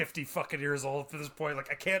like 50 fucking years old at this point.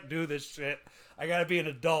 Like I can't do this shit. I gotta be an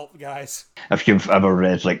adult, guys. If you've ever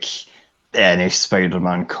read like any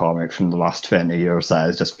Spider-Man comic from the last 20 years, that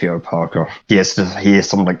is just Peter Parker. He is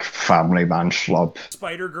some like family man schlub.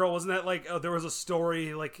 Spider-Girl, wasn't that like there was a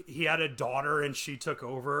story like he had a daughter and she took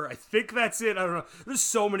over? I think that's it. I don't know. There's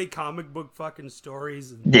so many comic book fucking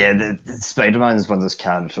stories. Yeah, the Spider-Man is one of those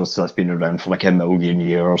characters that's been around for like a million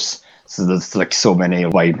years. So there's like so many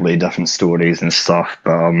widely different stories and stuff.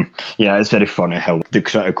 But yeah, it's very funny how the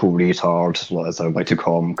critical retard, as I like to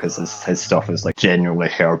call him, because his stuff is like genuinely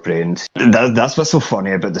harebrained. That's what's so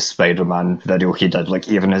funny about the Spider-Man video he did. Like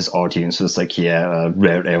even his audience was like, yeah,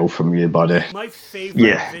 rare L from you, buddy. My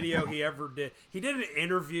favorite video he ever did. He did an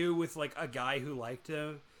interview with like a guy who liked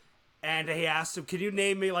him. And he asked him, can you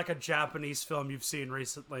name me like a Japanese film you've seen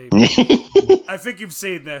recently? I think you've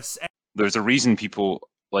seen this. There's a reason people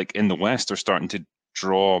like in the West are starting to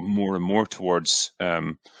draw more and more towards,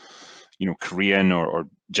 Korean or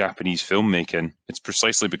Japanese filmmaking. It's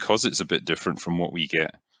precisely because it's a bit different from what we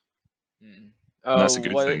get. And that's a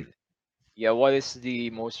good thing. Yeah, what is the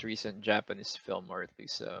most recent Japanese film or at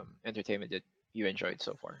least entertainment that you enjoyed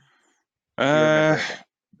so far? If you remember Uh, anything.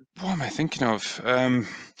 what am I thinking of?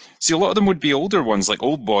 See, a lot of them would be older ones, like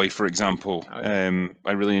Old Boy, for example. Okay.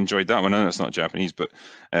 I really enjoyed that one. I know it's not Japanese, but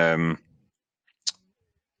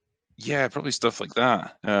yeah, probably stuff like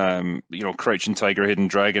that. Crouching Tiger, Hidden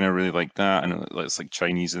Dragon. I really like that, and it's like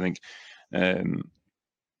Chinese, I think.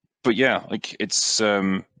 But yeah, like it's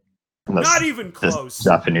Not even close.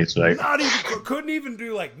 Japanese, right? Not even couldn't even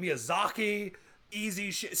do like Miyazaki.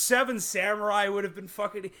 Easy shit. Seven Samurai would have been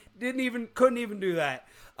fucking. Couldn't even do that.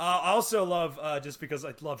 I also love just because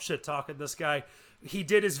I love shit talking this guy. He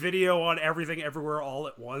did his video on Everything Everywhere All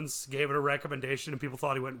at Once. Gave it a recommendation, and people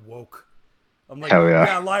thought he went woke. I'm like, Hell yeah.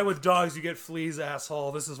 yeah, lie with dogs, you get fleas,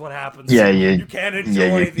 asshole. This is what happens. Yeah, you can't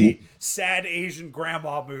enjoy the sad Asian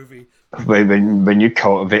grandma movie. When you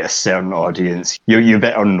cultivate a certain audience, you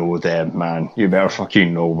better know them, man. You better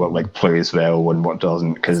fucking know what like plays well and what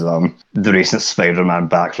doesn't. Because the recent Spider-Man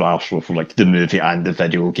backlash with like the movie and the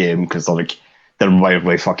video game, because they're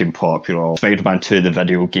wildly fucking popular. Spider-Man 2, the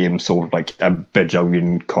video game, sold like a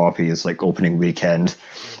bajillion copies like opening weekend.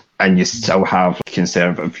 And you still have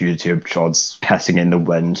conservative YouTube chods pissing in the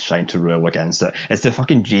wind, trying to rule against it. It's the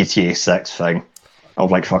fucking GTA 6 thing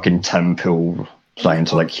of like fucking Tim Pool trying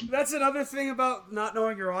to like. That's another thing about not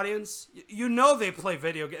knowing your audience. You know they play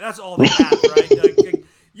video games. That's all they have, right?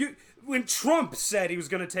 When Trump said he was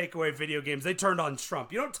going to take away video games, they turned on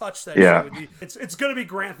Trump. You don't touch that shit. It's going to be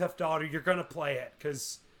Grand Theft Auto. You're going to play it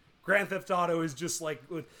because Grand Theft Auto is just like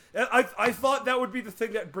I thought that would be the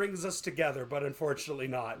thing that brings us together, but unfortunately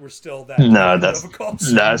not. We're still that. No, that's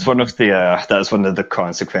one of the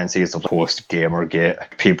consequences of post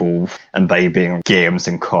Gamergate. People imbibing games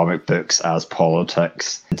and comic books as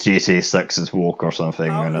politics. GTA 6 is woke or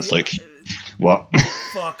something, and it's like, what?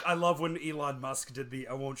 Fuck! I love when Elon Musk did the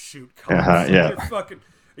 "I won't shoot" comments. Yeah. Are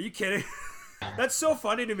you kidding? That's so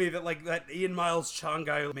funny to me that like that Ian Miles Chung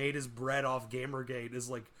guy who made his bread off Gamergate is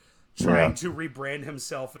like trying to rebrand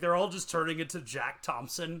himself. They're all just turning into Jack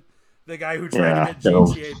Thompson, the guy who tried to get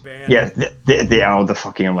GTA banned. Yeah, they are the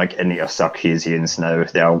fucking like India Sarkeesians now.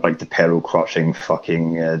 They are like the peril clutching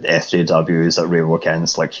fucking SJWs that rail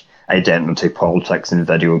against like identity politics in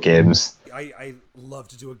video games. I love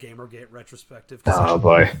to do a Gamergate retrospective. Oh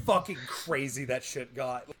boy, fucking crazy that shit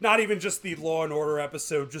got. Not even just the Law and Order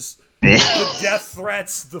episode, just the death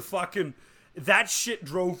threats, the fucking. That shit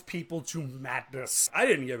drove people to madness. I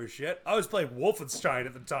didn't give a shit. I was playing Wolfenstein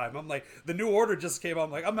at the time. I'm like, the New Order just came out.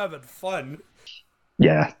 I'm like, I'm having fun.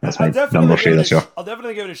 Yeah, that's my number 3 this year. I'll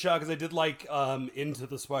definitely give it a shot because I did like Into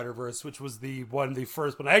the Spider-Verse, which was the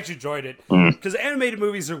first one. I actually enjoyed it because animated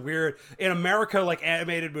movies are weird. In America, like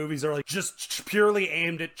animated movies are like just purely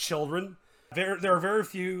aimed at children. There are very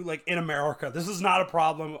few, like, in America. This is not a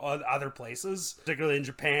problem on other places, particularly in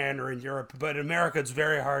Japan or in Europe. But in America, it's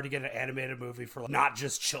very hard to get an animated movie for, like, not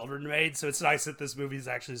just children made. So it's nice that this movie is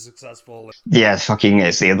actually successful. Yeah,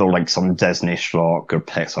 it's either, like, some Disney schlock or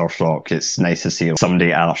Pixar schlock. It's nice to see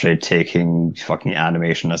somebody actually taking fucking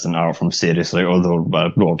animation as an art form seriously, although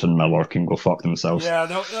Rod and Miller can go fuck themselves. Yeah,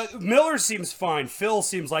 no, Miller seems fine. Phil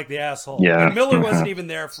seems like the asshole. Yeah. And Miller wasn't even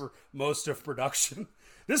there for most of production.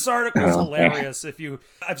 This article is hilarious.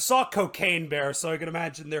 I saw Cocaine Bear, so I can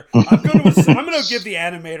imagine I'm going to give the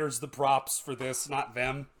animators the props for this, not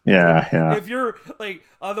them. Yeah. If you're like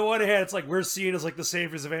on the one hand, it's like we're seen as like the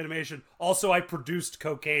saviors of animation. Also, I produced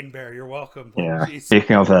Cocaine Bear. You're welcome. Yeah.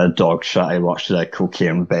 Speaking of dog shit, I watched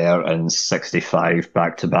Cocaine Bear and 65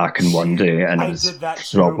 back to back in one day, and it was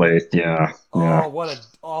probably Oh, what an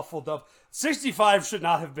awful dub. 65 should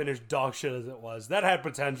not have been as dog shit as it was. That had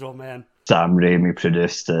potential, man. Sam Raimi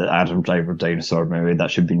produced Adam Driver dinosaur movie.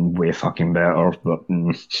 That should have been way fucking better, but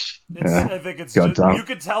I think it's just, you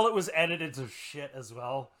could tell it was edited to shit as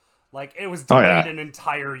well. Like, it was delayed an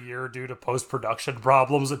entire year due to post-production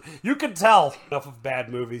problems, and you could tell. Enough of bad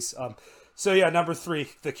movies. So yeah, number 3,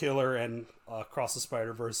 The Killer and Across the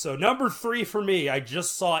Spider-Verse. So number 3 for me, I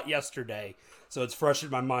just saw it yesterday, so it's fresh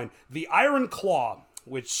in my mind. The Iron Claw,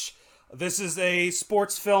 which... This is a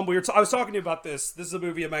sports film. I was talking to you about this. This is a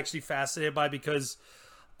movie I'm actually fascinated by because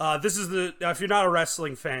this is if you're not a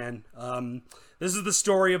wrestling fan, this is the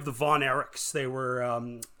story of the Von Erichs. They were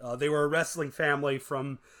a wrestling family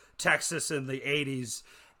from Texas in the 80s.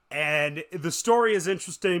 And the story is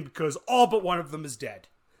interesting because all but one of them is dead.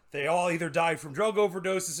 They all either died from drug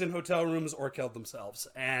overdoses in hotel rooms or killed themselves.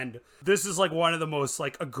 And this is like one of the most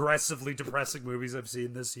like aggressively depressing movies I've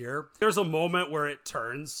seen this year. There's a moment where it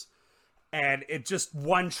turns. And it just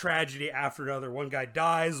one tragedy after another. One guy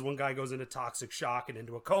dies, one guy goes into toxic shock and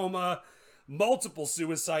into a coma. multiple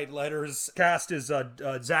suicide letters. Cast is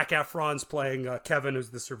Zac Efron's playing Kevin, who's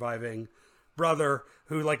the surviving brother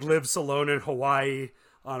who like lives alone in Hawaii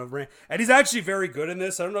on a ranch. And he's actually very good in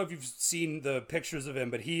this. I don't know if you've seen the pictures of him,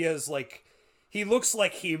 but he looks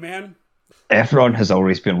like He-Man. Efron has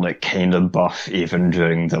always been like kind of buff, even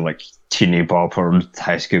during the like teeny bopper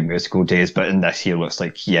High School Musical days. But in this, he looks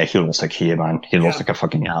like He-Man. He looks like a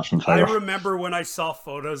fucking action figure. I remember when I saw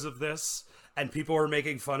photos of this and people were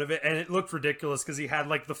making fun of it, and it looked ridiculous because he had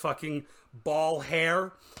like the fucking ball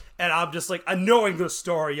hair. And I'm just like, knowing the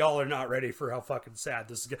story, y'all are not ready for how fucking sad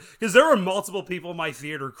this is. Because there were multiple people in my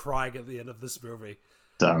theater crying at the end of this movie.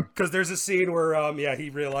 Because there's a scene where, he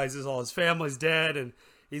realizes all his family's dead, and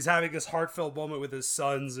he's having this heartfelt moment with his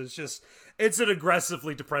sons. It's an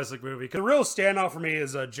aggressively depressing movie. The real standout for me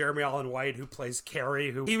is Jeremy Allen White, who plays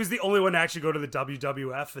Carrie, he was the only one to actually go to the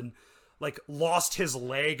WWF and like lost his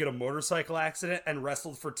leg in a motorcycle accident and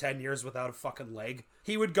wrestled for 10 years without a fucking leg.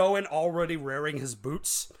 He would go in already wearing his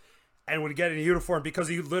boots and would get in a uniform because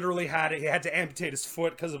he literally had to amputate his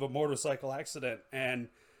foot because of a motorcycle accident. And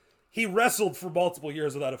he wrestled for multiple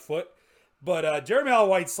years without a foot. But Jeremy Allen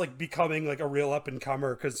White's like becoming like a real up and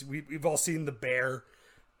comer because we've all seen The Bear,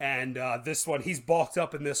 and this one, he's bulked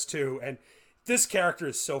up in this too. And this character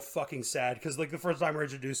is so fucking sad because like the first time we're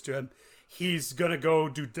introduced to him, he's gonna go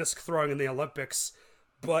do disc throwing in the Olympics,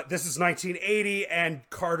 but this is 1980 and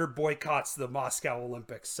Carter boycotts the Moscow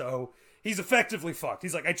Olympics, so he's effectively fucked.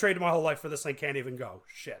 He's like, I traded my whole life for this, I can't even go.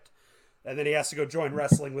 Shit. And then he has to go join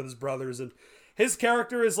wrestling with his brothers, and his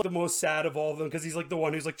character is like the most sad of all of them because he's like the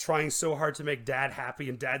one who's like trying so hard to make dad happy,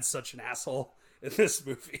 and dad's such an asshole in this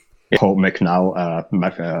movie. Holt McNall,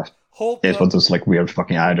 it's one of those like weird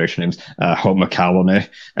fucking Irish names. Holt McCallany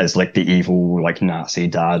is like the evil like Nazi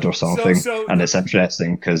dad or something, and it's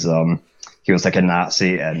interesting because he was like a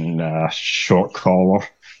Nazi in Short Collar,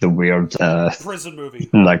 the weird prison movie.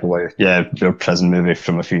 The prison movie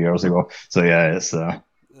from a few years ago. So yeah, it's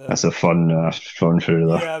that's a fun show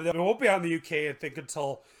though. Yeah, it won't be out in the UK I think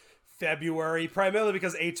until February, primarily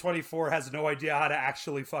because A24 has no idea how to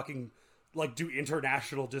actually fucking like do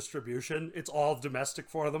international distribution. It's all domestic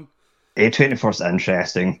for them. A24 is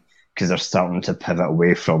interesting because they're starting to pivot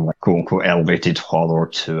away from like quote unquote elevated horror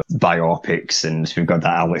to biopics, and we've got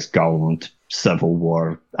that Alex Garland Civil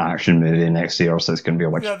War action movie next year, so it's going to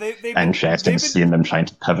be like interesting seeing them trying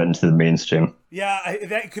to pivot into the mainstream. Yeah,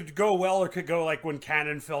 that could go well, or could go like when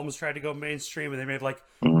Canon Films tried to go mainstream and they made like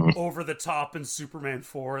Over the Top and Superman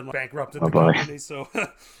 4 and like, bankrupted the company. So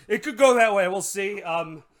it could go that way. We'll see.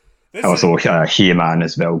 He-Man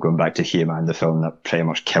as well, going back to He-Man, the film that pretty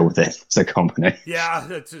much killed it as a company. Yeah,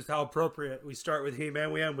 that's just how appropriate. We start with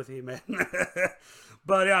He-Man, we end with He-Man.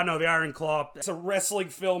 But yeah, no, the Iron Claw. It's a wrestling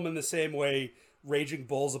film in the same way Raging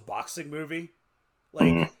Bull's a boxing movie.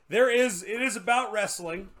 Like, it is about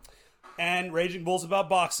wrestling, and Raging Bull's about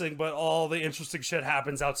boxing, but all the interesting shit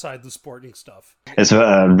happens outside the sporting stuff. It's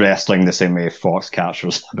wrestling the same way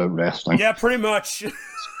Foxcatcher's about wrestling. Yeah, pretty much.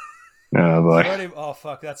 Oh boy. Oh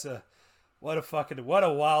fuck, what a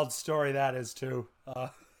wild story that is too. I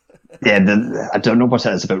don't know what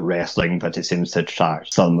it is about wrestling, but it seems to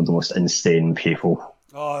attract some of the most insane people.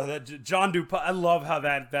 Oh, that John DuPont! I love how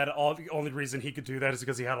the only reason he could do that is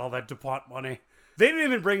because he had all that DuPont money. They didn't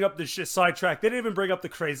even bring up the shit sidetrack. They didn't even bring up the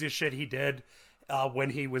craziest shit he did when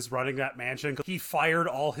he was running that mansion. He fired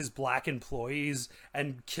all his black employees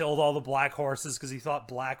and killed all the black horses because he thought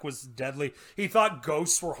black was deadly. He thought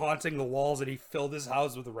ghosts were haunting the walls, and he filled his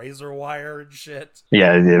house with razor wire and shit.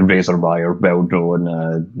 Yeah, the razor wire, well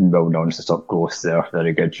known to stop ghosts there.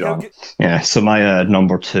 Very good job. Yeah, so my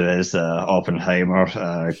number 2 is Oppenheimer,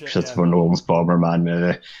 Christopher Nolan's Bomberman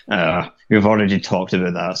movie. We've already talked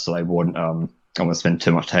about that, so I won't spend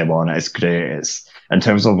too much time on it. It's great. It's in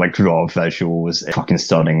terms of like raw visuals, it's fucking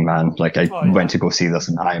stunning, man. Like I went to go see this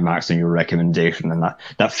in IMAX on your recommendation, and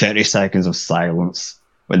that 30 seconds of silence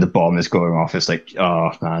when the bomb is going off, it's like,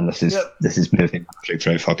 oh man, this is moving magic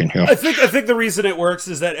right fucking here. I think the reason it works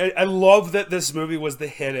is that I love that this movie was the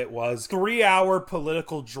hit it was. 3-hour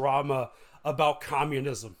political drama about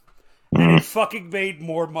communism. And it fucking made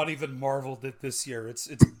more money than Marvel did this year. It's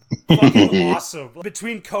fucking awesome.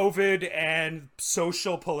 Between COVID and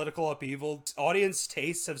social political upheaval, audience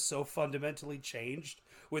tastes have so fundamentally changed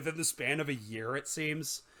within the span of a year, it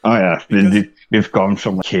seems. Oh yeah, we've gone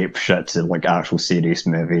from cape shit to like actual serious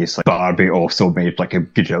movies. Like Barbie also made like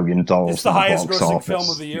 $1 billion. It's the highest grossing film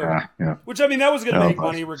of the year. Yeah. Which I mean, that was going to make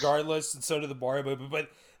money regardless, and so did the Barbie movie. But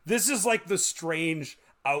this is like the strange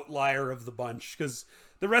outlier of the bunch because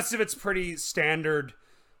the rest of it's pretty standard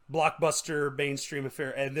blockbuster mainstream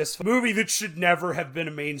affair, and this movie that should never have been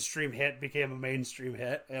a mainstream hit became a mainstream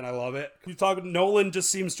hit, and I love it. You talk, Nolan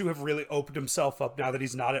just seems to have really opened himself up now that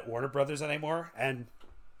he's not at Warner Brothers anymore, and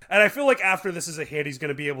I feel like after this is a hit, he's going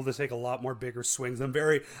to be able to take a lot more bigger swings.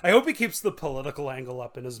 I hope he keeps the political angle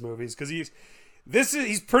up in his movies, because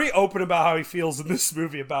he's pretty open about how he feels in this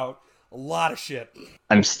movie about a lot of shit.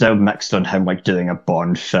 I'm still mixed on him like doing a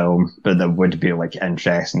Bond film, but that would be like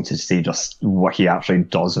interesting to see just what he actually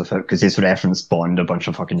does with it, because he's referenced Bond a bunch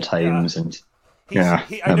of fucking times, and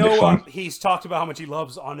I know he's talked about how much he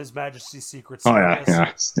loves On His Majesty's Secret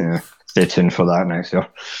Service. Yeah. Stay tuned for that next year.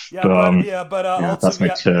 That's my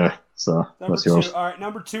two. So what's yours? All right,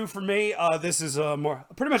 number 2 for me. This is more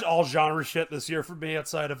pretty much all genre shit this year for me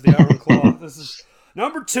outside of the Iron Claw. This is.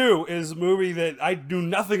 Number 2 is a movie that I knew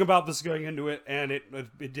nothing about this going into it, and it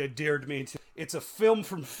endeared me to. It's a film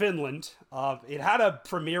from Finland. It had a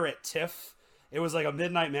premiere at TIFF. It was like a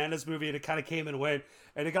Midnight Madness movie, and it kind of came and went,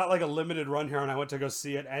 and it got like a limited run here, and I went to go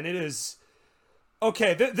see it, and it is...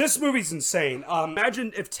 Okay, this movie's insane.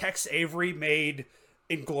 Imagine if Tex Avery made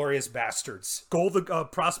Inglourious Bastards. Gold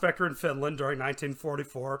prospector in Finland during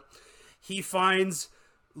 1944. He finds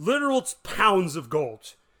literal pounds of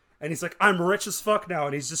gold. And he's like, I'm rich as fuck now.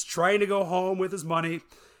 And he's just trying to go home with his money.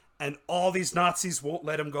 And all these Nazis won't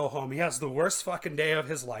let him go home. He has the worst fucking day of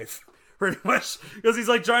his life. Pretty much. Because he's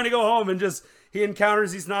like trying to go home and he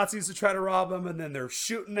encounters these Nazis to try to rob him. And then they're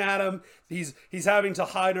shooting at him. He's having to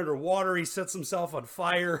hide underwater. He sets himself on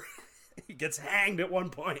fire. He gets hanged at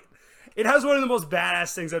one point. It has one of the most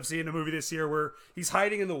badass things I've seen in a movie this year, where he's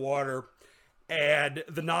hiding in the water. And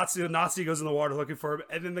the Nazi goes in the water looking for him,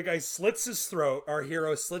 and then the guy slits his throat. Our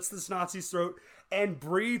hero slits this Nazi's throat and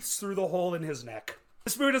breathes through the hole in his neck.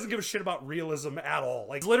 This movie doesn't give a shit about realism at all.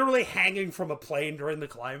 Like, literally hanging from a plane during the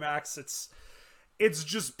climax. It's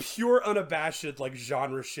just pure unabashed like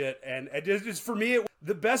genre shit, and it just, for me,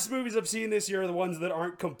 the best movies I've seen this year are the ones that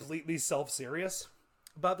aren't completely self-serious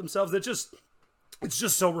about themselves. It's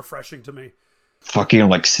just so refreshing to me. Fucking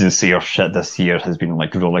like sincere shit this year has been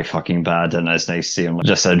like really fucking bad, and it's nice seeing like,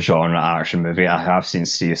 just a genre action movie. I have seen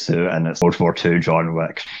Sisu, and it's World War II John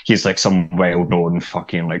Wick. He's like some well-known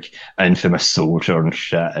fucking like infamous soldier and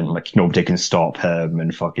shit, and like nobody can stop him,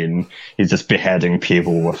 and fucking he's just beheading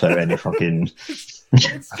people without any fucking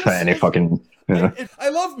I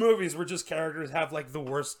love movies where just characters have like the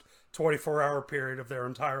worst 24-hour period of their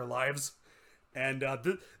entire lives. And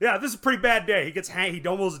this is a pretty bad day. He gets hanged. He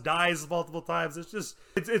almost dies multiple times.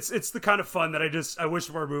 It's the kind of fun that I wish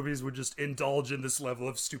more movies would just indulge in this level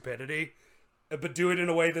of stupidity, but do it in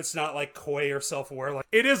a way that's not like coy or self-aware. Like,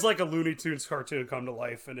 it is like a Looney Tunes cartoon come to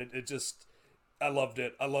life, and I loved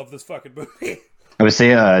it. I love this fucking movie. I would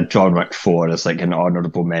say John Wick 4 is like an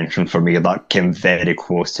honourable mention for me. That came very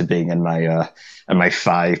close to being in my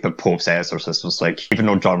 5, but Pope's Exorcist was like, even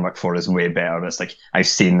though John Wick 4 is way better, it's like, I've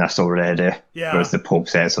seen this already. Yeah. Whereas the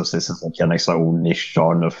Pope's Exorcist is like a nice little niche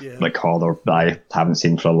genre of like horror that I haven't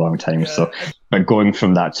seen for a long time. Yeah. So, but going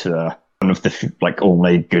from that to one of the like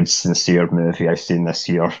only good sincere movie I've seen this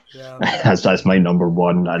year, that's my number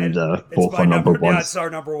 1, and both are number 1. Yeah, it's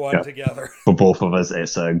our number 1 together. For both of us,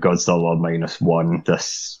 it's Godzilla -1.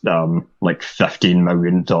 This like $15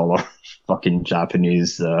 million fucking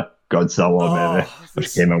Japanese Godzilla movie,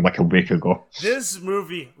 which came out like a week ago. This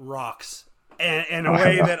movie rocks. And in a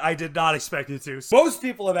way that I did not expect it to. Most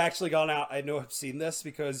people have actually gone out, I know, have seen this,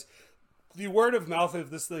 because the word of mouth of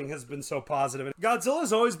this thing has been so positive.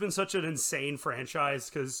 Godzilla's always been such an insane franchise,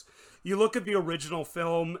 because you look at the original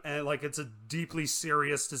film and like it's a deeply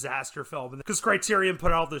serious disaster film. Because Criterion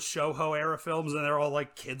put out the Shoujo era films, and they're all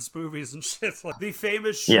like kids movies and shit. Like the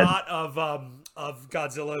famous shot of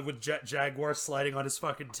Godzilla with Jet Jaguar sliding on his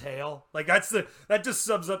fucking tail. Like that just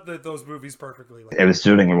sums up those movies perfectly. It was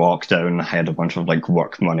during lockdown. I had a bunch of like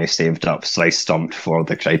work money saved up, so I stumped for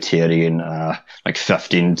the Criterion like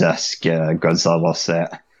 15-disc Godzilla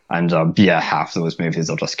set. And half those movies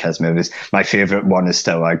are just kids movies. My favourite one is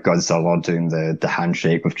still Godzilla doing the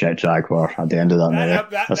handshake with Jet Jaguar at the end of that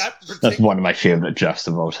movie. That's one of my favourite gifs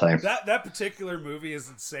of all time. That particular movie is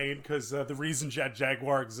insane, because the reason Jet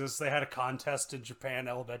Jaguar exists, they had a contest in Japan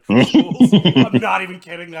elementary schools. I'm not even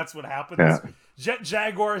kidding. That's what happened. Yeah. Jet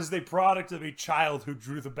Jaguar is the product of a child who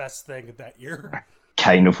drew the best thing of that year.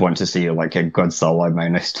 Kind of want to see like a Godzilla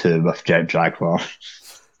 -2 with Jet Jaguar.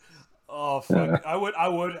 Oh, fuck. I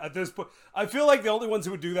would at this point. I feel like the only ones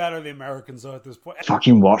who would do that are the Americans, though, at this point.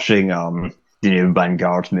 Fucking watching the new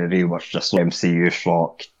Vanguard movie, which just MCU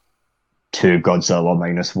schlock to Godzilla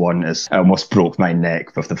 -1 is, it almost broke my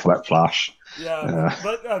neck with the flip flash. Yeah,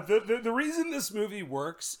 but the reason this movie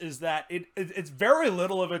works is that it's very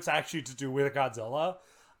little of it's actually to do with Godzilla.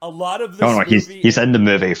 a lot of this Oh no, movie... he's in the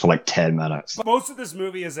movie for like 10 minutes. Most of this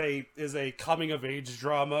movie is a coming-of-age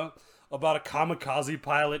drama about a kamikaze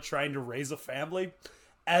pilot trying to raise a family.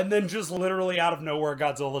 And then just literally out of nowhere,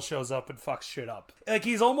 Godzilla shows up and fucks shit up. Like,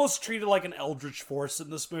 he's almost treated like an eldritch force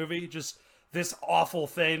in this movie. Just this awful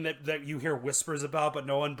thing that you hear whispers about, but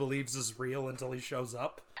no one believes is real until he shows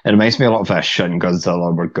up. It reminds me a lot of Shin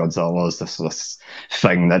Godzilla, where Godzilla is this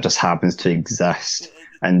thing that just happens to exist.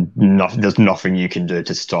 And there's nothing you can do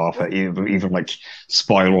to stop it. Even like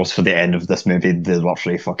spoilers for the end of this movie, they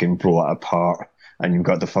literally fucking blow it apart. And you've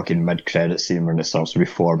got the fucking mid-credit scene when it starts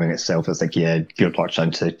reforming itself. It's like, yeah, good luck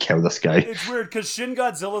trying to kill this guy. It's weird, because Shin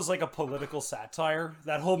Godzilla is like a political satire.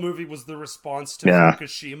 That whole movie was the response to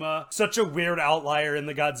Fukushima. Such a weird outlier in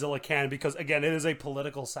the Godzilla canon, because, again, it is a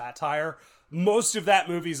political satire. Most of that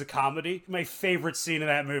movie is a comedy. My favorite scene in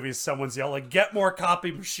that movie is someone's yelling, "Get more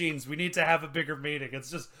copy machines. We need to have a bigger meeting."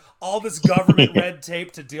 It's just all this government red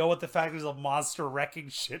tape to deal with the fact there's a monster wrecking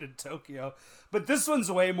shit in Tokyo. But this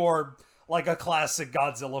one's way more like a classic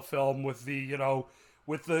Godzilla film with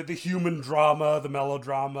the human drama, the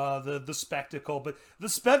melodrama, the spectacle. But the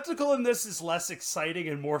spectacle in this is less exciting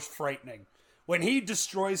and more frightening. When he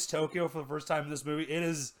destroys Tokyo for the first time in this movie,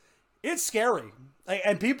 it's scary.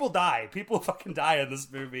 And people die. People fucking die in this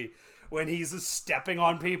movie when he's just stepping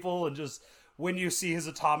on people, and just when you see his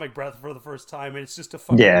atomic breath for the first time, and it's just a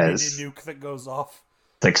fucking mini nuke that goes off.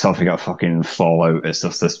 It's like something got fucking Fallout. It's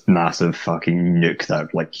just this massive fucking nuke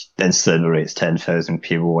that like incinerates 10,000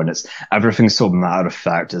 people, and everything's so matter of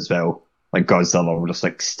fact as well. Like Godzilla will just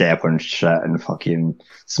like step on shit and fucking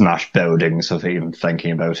smash buildings without even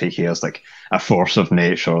thinking about it. He has like a force of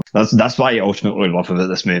nature. That's why I ultimately love about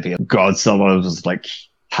this movie. Godzilla was like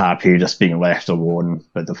happy just being left alone,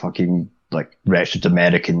 but the fucking like wretched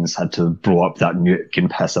Americans had to blow up that nuke and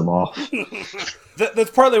piss him off.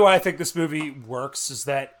 That's partly why I think this movie works, is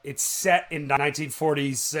that it's set in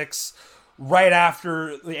 1946, right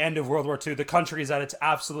after the end of World War II. The country is at its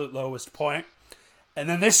absolute lowest point. And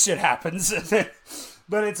then this shit happens.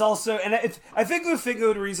 But it's also... And I think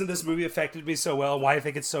the reason this movie affected me so well, and why I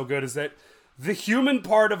think it's so good, is that the human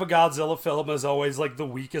part of a Godzilla film is always, like, the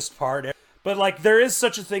weakest part. But, like, there is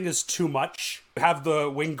such a thing as too much. You have the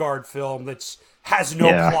Wingard film that has no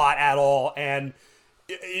plot at all, and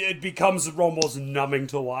it becomes almost numbing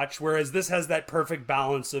to watch. Whereas this has that perfect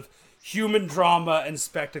balance of human drama and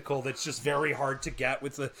spectacle that's just very hard to get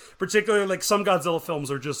with particularly, like, some Godzilla films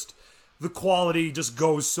are just... The quality just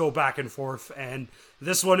goes so back and forth, and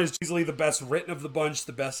this one is easily the best written of the bunch,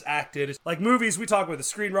 the best acted. Like movies, we talk about the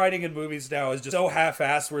screenwriting in movies now is just so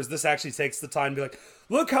half-assed, whereas this actually takes the time to be like,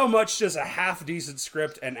 look how much just a half-decent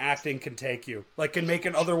script and acting can take you. Like, can make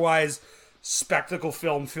an otherwise spectacle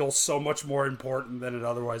film feel so much more important than it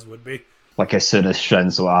otherwise would be. Like, as soon as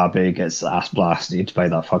Shinzo Abe gets ass blasted by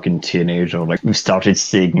that fucking teenager, like, we've started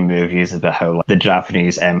seeing movies about how like, the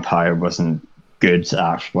Japanese Empire wasn't good,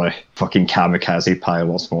 actually. Fucking kamikaze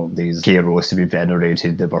pilots weren't these heroes to be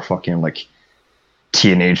venerated. They were fucking, like,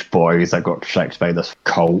 teenage boys that got tricked by this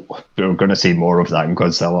cult. We're going to see more of that in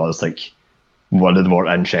Godzilla. It's, like, one of the more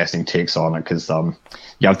interesting takes on it, because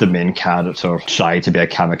you have the main character try to be a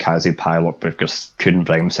kamikaze pilot, but just couldn't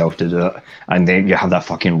bring himself to do it. And then you have that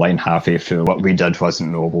fucking line halfway through, what we did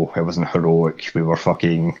wasn't noble, it wasn't heroic, we were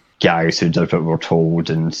fucking guys who did what we were told,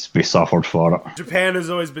 and we suffered for it. Japan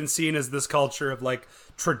has always been seen as this culture of like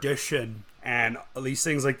tradition and these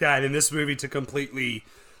things like that. In this movie, to completely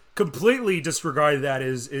disregard that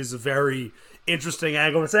is a very interesting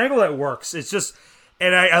angle. It's an angle that works. It's just,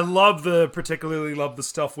 and I particularly love the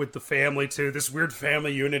stuff with the family too. This weird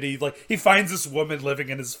family unity. Like, he finds this woman living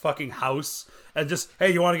in his fucking house and just,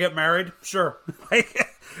 hey, you want to get married? Sure.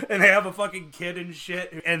 And they have a fucking kid and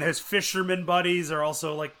shit. And his fisherman buddies are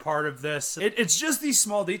also like part of this. It's just these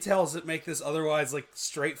small details that make this otherwise like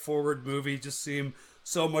straightforward movie just seem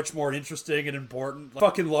so much more interesting and important. I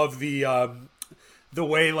fucking love the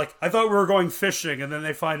way, like, I thought we were going fishing, and then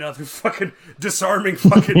they find out they're fucking disarming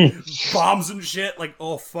fucking bombs and shit. Like,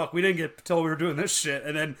 oh fuck, we didn't get told we were doing this shit.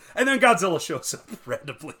 And then Godzilla shows up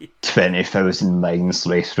randomly. 20,000 mines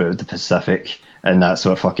lay throughout the Pacific, and that's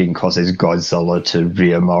what fucking causes Godzilla to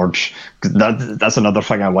re-emerge. That's another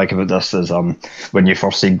thing I like about this is when you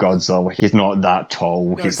first see Godzilla, he's not that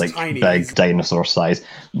tall. No, he's like tiny, big dinosaur size.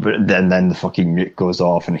 But then the fucking nuke goes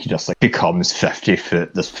off, and he just like becomes 50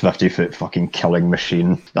 foot, this 50-foot fucking killing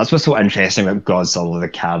machine. That's what's so interesting about Godzilla, the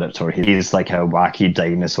character. He's like a wacky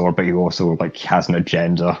dinosaur, but he also like has an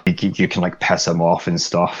agenda. You can like piss him off and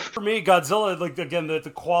stuff. For me, Godzilla, like, again, the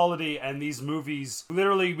quality and these movies,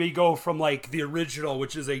 literally we go from like the original,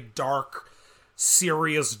 which is a dark,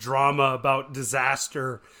 serious drama about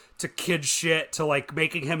disaster, to kid shit to like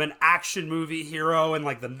making him an action movie hero in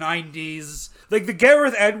like the 90s. Like the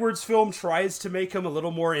Gareth Edwards film tries to make him a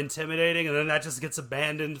little more intimidating, and then that just gets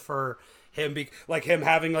abandoned for him him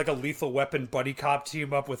having like a Lethal Weapon buddy cop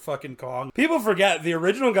team up with fucking Kong. People forget the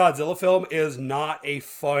original Godzilla film is not a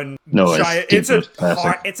fun giant.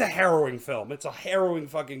 It's a harrowing film. It's a harrowing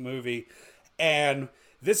fucking movie, and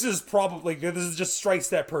this just strikes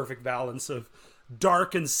that perfect balance of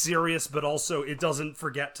dark and serious, but also it doesn't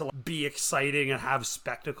forget to be exciting and have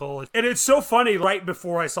spectacle. And it's so funny. Right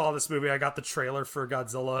before I saw this movie, I got the trailer for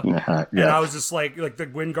Godzilla, and I was just like the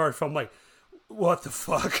Wingard film, like, what the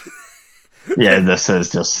fuck. Yeah, this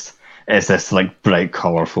is just, it's this like bright,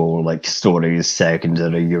 colourful like stories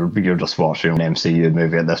secondary. You're just watching an MCU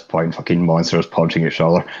movie at this point, fucking monsters punching each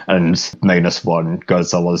other, and -1,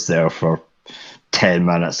 Godzilla's there for 10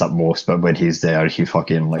 minutes at most, but when he's there, he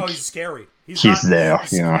fucking like... Oh, he's scary. He's there,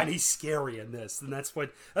 you know. And he's scary in this, and that's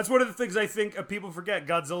one of the things I think people forget.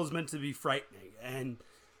 Godzilla's meant to be frightening, and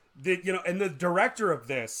the director of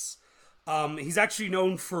this, he's actually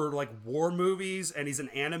known for like war movies, and he's an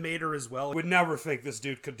animator as well. I would never think this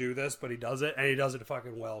dude could do this, but he does it, and he does it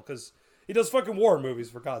fucking well, because he does fucking war movies,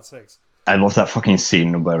 for God's sakes. I love that fucking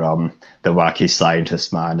scene where the wacky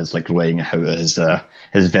scientist man is like laying out his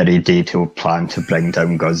very detailed plan to bring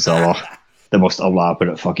down Godzilla. The most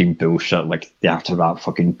elaborate fucking bullshit, like the after that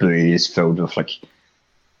fucking buoy is filled with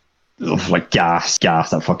gas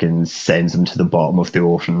that fucking sends him to the bottom of the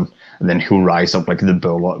ocean, and then he'll rise up like the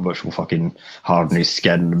bullet, which will fucking harden his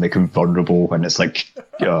skin and make him vulnerable. And it's like,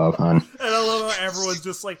 oh man. And I love how everyone's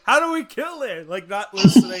just like, how do we kill it? Like, not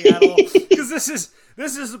listening at all, because this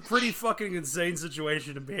is a pretty fucking insane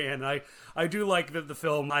situation to be in. I do like that the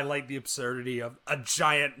film highlight the absurdity of a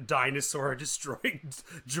giant dinosaur destroying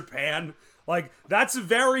Japan. Like, that's a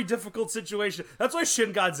very difficult situation. That's why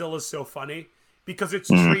Shin Godzilla is so funny, because it's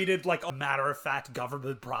treated like a matter-of-fact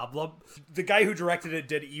government problem. The guy who directed it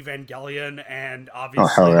did Evangelion, and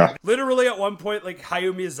obviously, literally at one point, like,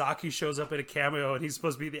 Hayao Miyazaki shows up in a cameo, and he's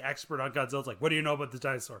supposed to be the expert on Godzilla. It's like, what do you know about the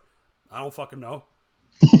dinosaur? I don't fucking know.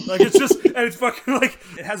 Like, it's just, and it's fucking like,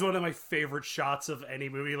 it has one of my favorite shots of any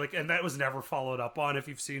movie, like, and that was never followed up on if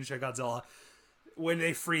you've seen Shin Godzilla. When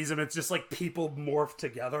they freeze him, it's just like people morph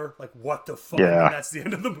together. Like, what the fuck? Yeah. And that's the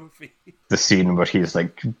end of the movie. The scene where he's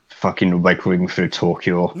like fucking wiggling through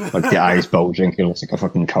Tokyo, like the eyes bulging, he looks like a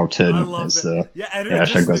fucking cartoon. I love it. Yeah, and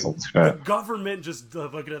the government just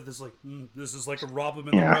looking at this like, this is like a rob him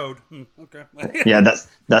in the road. Okay. Yeah,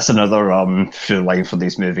 that's another through line for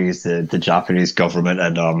these movies. The Japanese government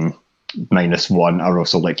and -1 are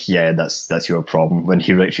also like, yeah, that's your problem. When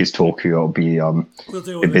he reaches Tokyo, it'll be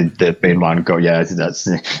the mainland go. Yeah, that's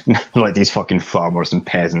like these fucking farmers and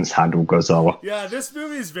peasants handle Godzilla. Yeah, this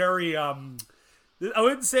movie is very I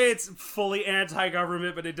wouldn't say it's fully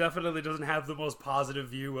anti-government, but it definitely doesn't have the most positive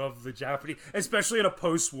view of the Japanese, especially in a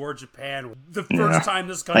post-war Japan, the first time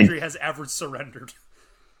this country has ever surrendered.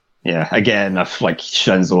 Yeah, again, if like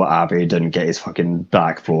Shinzo Abe didn't get his fucking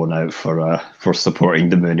back blown out for supporting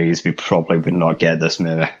the Moonies, we probably would not get this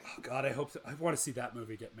movie. Oh God, I want to see that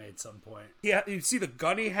movie get made some point. Yeah, you see the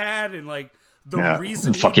gun he had, and like the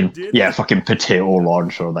reason fucking he did fucking potato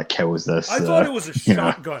launcher that kills this. I thought it was a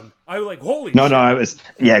shotgun. I was like, holy. No, it was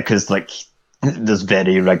because like there's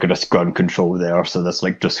very rigorous gun control there. So this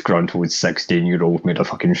like disgruntled 16-year-old made a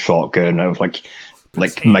fucking shotgun out of like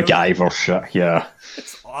MacGyver shit. Yeah.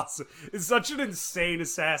 It's awesome. It's such an insane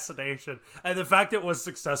assassination, and the fact it was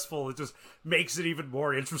successful, it just makes it even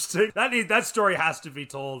more interesting. That story has to be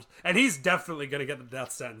told, and he's definitely gonna get the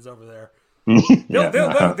death sentence over there. They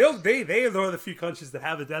are the few countries that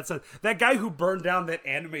have a death sentence. That guy who burned down that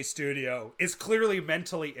anime studio is clearly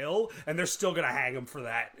mentally ill, and they're still gonna hang him for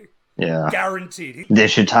that. Yeah, guaranteed. They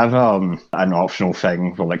should have an optional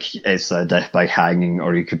thing where like it's a death by hanging,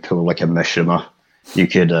 or you could pull like a Mishima. You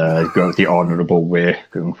could go the honourable way,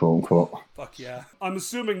 quote unquote. Fuck yeah! I'm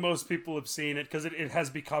assuming most people have seen it because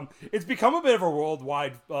it's become a bit of a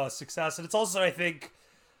worldwide success, and it's also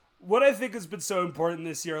what I think has been so important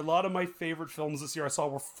this year. A lot of my favorite films this year I saw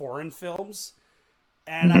were foreign films,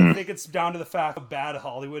 and I think it's down to the fact how bad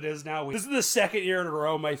Hollywood is now. This is the second year in a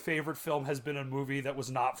row my favorite film has been a movie that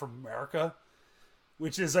was not from America,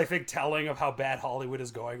 which is I think telling of how bad Hollywood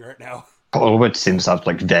is going right now. Hollywood seems to have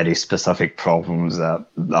like very specific problems that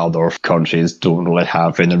other countries don't really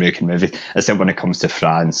have in the making movies, except when it comes to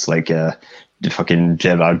France. Like the fucking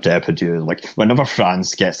Gerard Depardieu. Like, whenever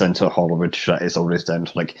France gets into Hollywood shit, it's always down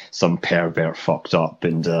to like some pervert fucked up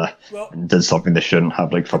and did something they shouldn't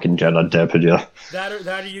have, like fucking Gerard Depardieu. That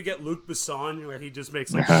or you get Luc Besson, where he just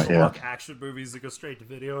makes like schlock action movies that go straight to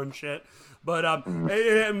video and shit. But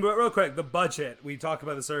and real quick, the budget, we talked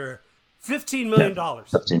about this earlier, $15 million.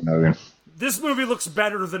 $15 million. This movie looks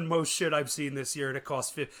better than most shit I've seen this year, and it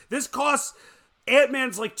costs this costs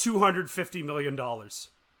Ant-Man's like $250 million.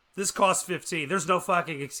 This costs 15. There's no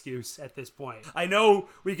fucking excuse at this point. I know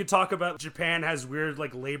we could talk about Japan has weird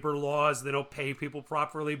like labor laws, they don't pay people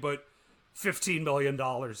properly, but $15 million.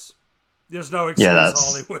 There's no excuse,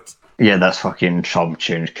 Hollywood. Yeah, that's fucking chump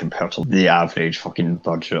change compared to the average fucking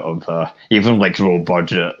budget of even like low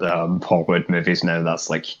budget Hollywood movies now. That's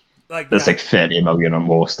like that's like 30 million or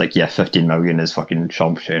most. Like, yeah, 15 million is fucking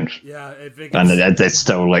chump change. Yeah, it's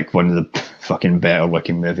still like one of the fucking better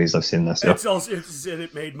looking movies I've seen this year.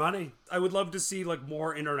 It made money. I would love to see like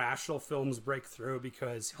more international films break through,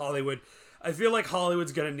 because I feel like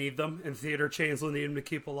Hollywood's gonna need them, and theater chains will need them to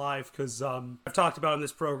keep alive. Because I've talked about in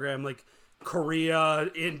this program, like Korea,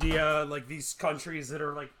 India, like these countries that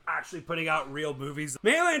are like actually putting out real movies.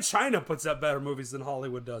 Mainland China puts out better movies than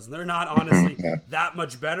Hollywood does, and they're not honestly that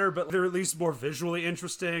much better, but they're at least more visually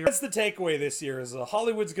interesting. That's the takeaway this year: is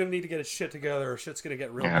Hollywood's going to need to get its shit together, or shit's going to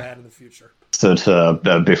get real bad in the future. So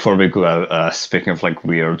before we go out, speaking of like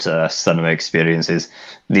weird cinema experiences,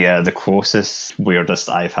 the closest weirdest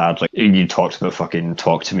I've had, like you talked about fucking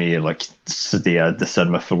Talk to Me, like the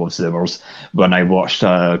cinema full of Zoomers. When I watched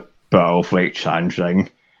Battle of Lake Changjing,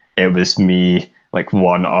 it was me, like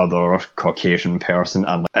one other Caucasian person,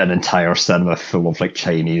 and like, an entire cinema full of like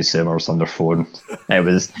Chinese Zoomers on their phone.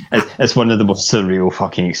 It's one of the most surreal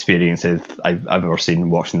fucking experiences I've ever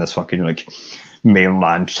seen, watching this fucking like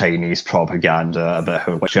mainland Chinese propaganda about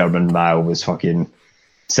how like Chairman Mao was fucking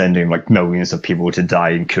sending like millions of people to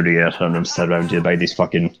die in Korea, and I'm surrounded by these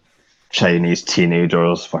fucking Chinese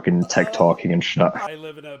teenagers fucking TikToking and shit. I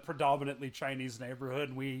live in a predominantly Chinese neighborhood,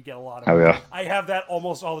 and we get a lot of I have that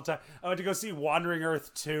almost all the time. I went to go see Wandering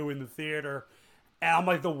Earth 2 in the theater, and I'm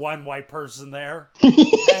like the one white person there. And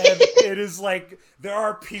it is like, there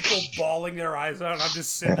are people bawling their eyes out, and I'm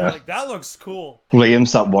just sitting there like, that looks cool.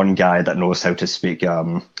 Liam's that one guy that knows how to speak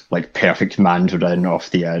like perfect Mandarin off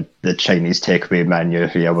the Chinese takeaway menu.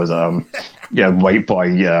 He was white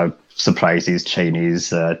boy surprises Chinese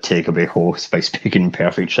takeaway host by speaking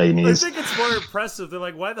perfect Chinese. I think it's more impressive. They're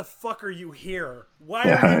like, why the fuck are you here? Why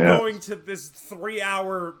are you going to this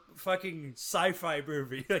 3-hour fucking sci-fi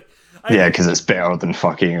movie? Because it's better than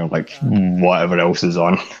fucking like whatever else is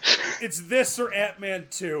on. It's this or Ant-Man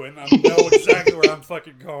 2, and I know exactly where I'm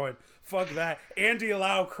fucking going. Fuck that. Andy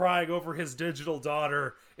Lau crying over his digital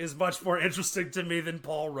daughter is much more interesting to me than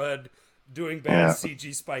Paul Rudd doing bad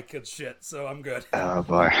CG Spy Kids shit, so I'm good. Oh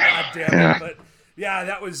boy. God damn it. But yeah,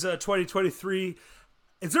 that was 2023.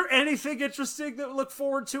 Is there anything interesting that we look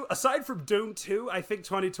forward to? Aside from Doom 2, I think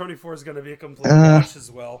 2024 is going to be a complete wash as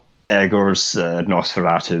well. Eggers'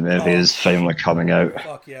 Nosferatu movie is finally coming out.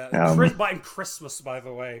 Fuck yeah. By Christmas, by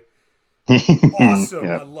the way. Awesome.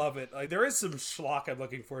 I love it. Like, there is some schlock I'm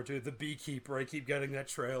looking forward to. The Beekeeper, I keep getting that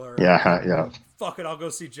trailer. Fuck it, I'll go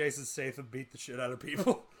see Jason Statham beat the shit out of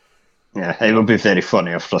people. Yeah, it will be very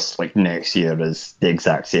funny if just like next year is the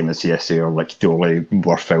exact same as this year, like the only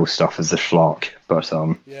worthwhile stuff is the schlock. But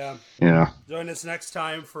join us next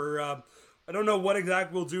time for I don't know what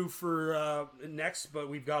exactly we'll do for next, but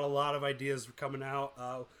we've got a lot of ideas coming out.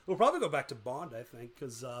 We'll probably go back to Bond, I think,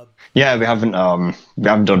 because we haven't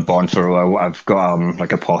done Bond for a while. I've got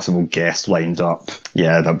like a possible guest lined up.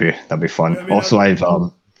 Yeah, that'd be fun. Yeah, also, I've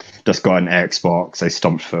just got an Xbox. I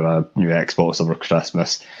stumped for a new Xbox over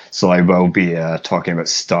Christmas, so I will be talking about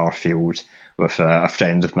Starfield with a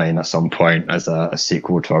friend of mine at some point as a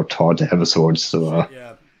sequel to our Todd episodes. So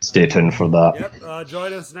stay tuned for that. Yep.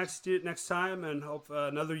 Join us next time, and hope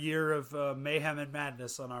another year of mayhem and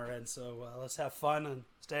madness on our end. So let's have fun and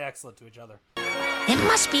stay excellent to each other. It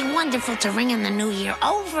must be wonderful to ring in the new year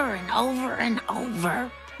over and over and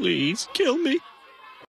over. Please kill me.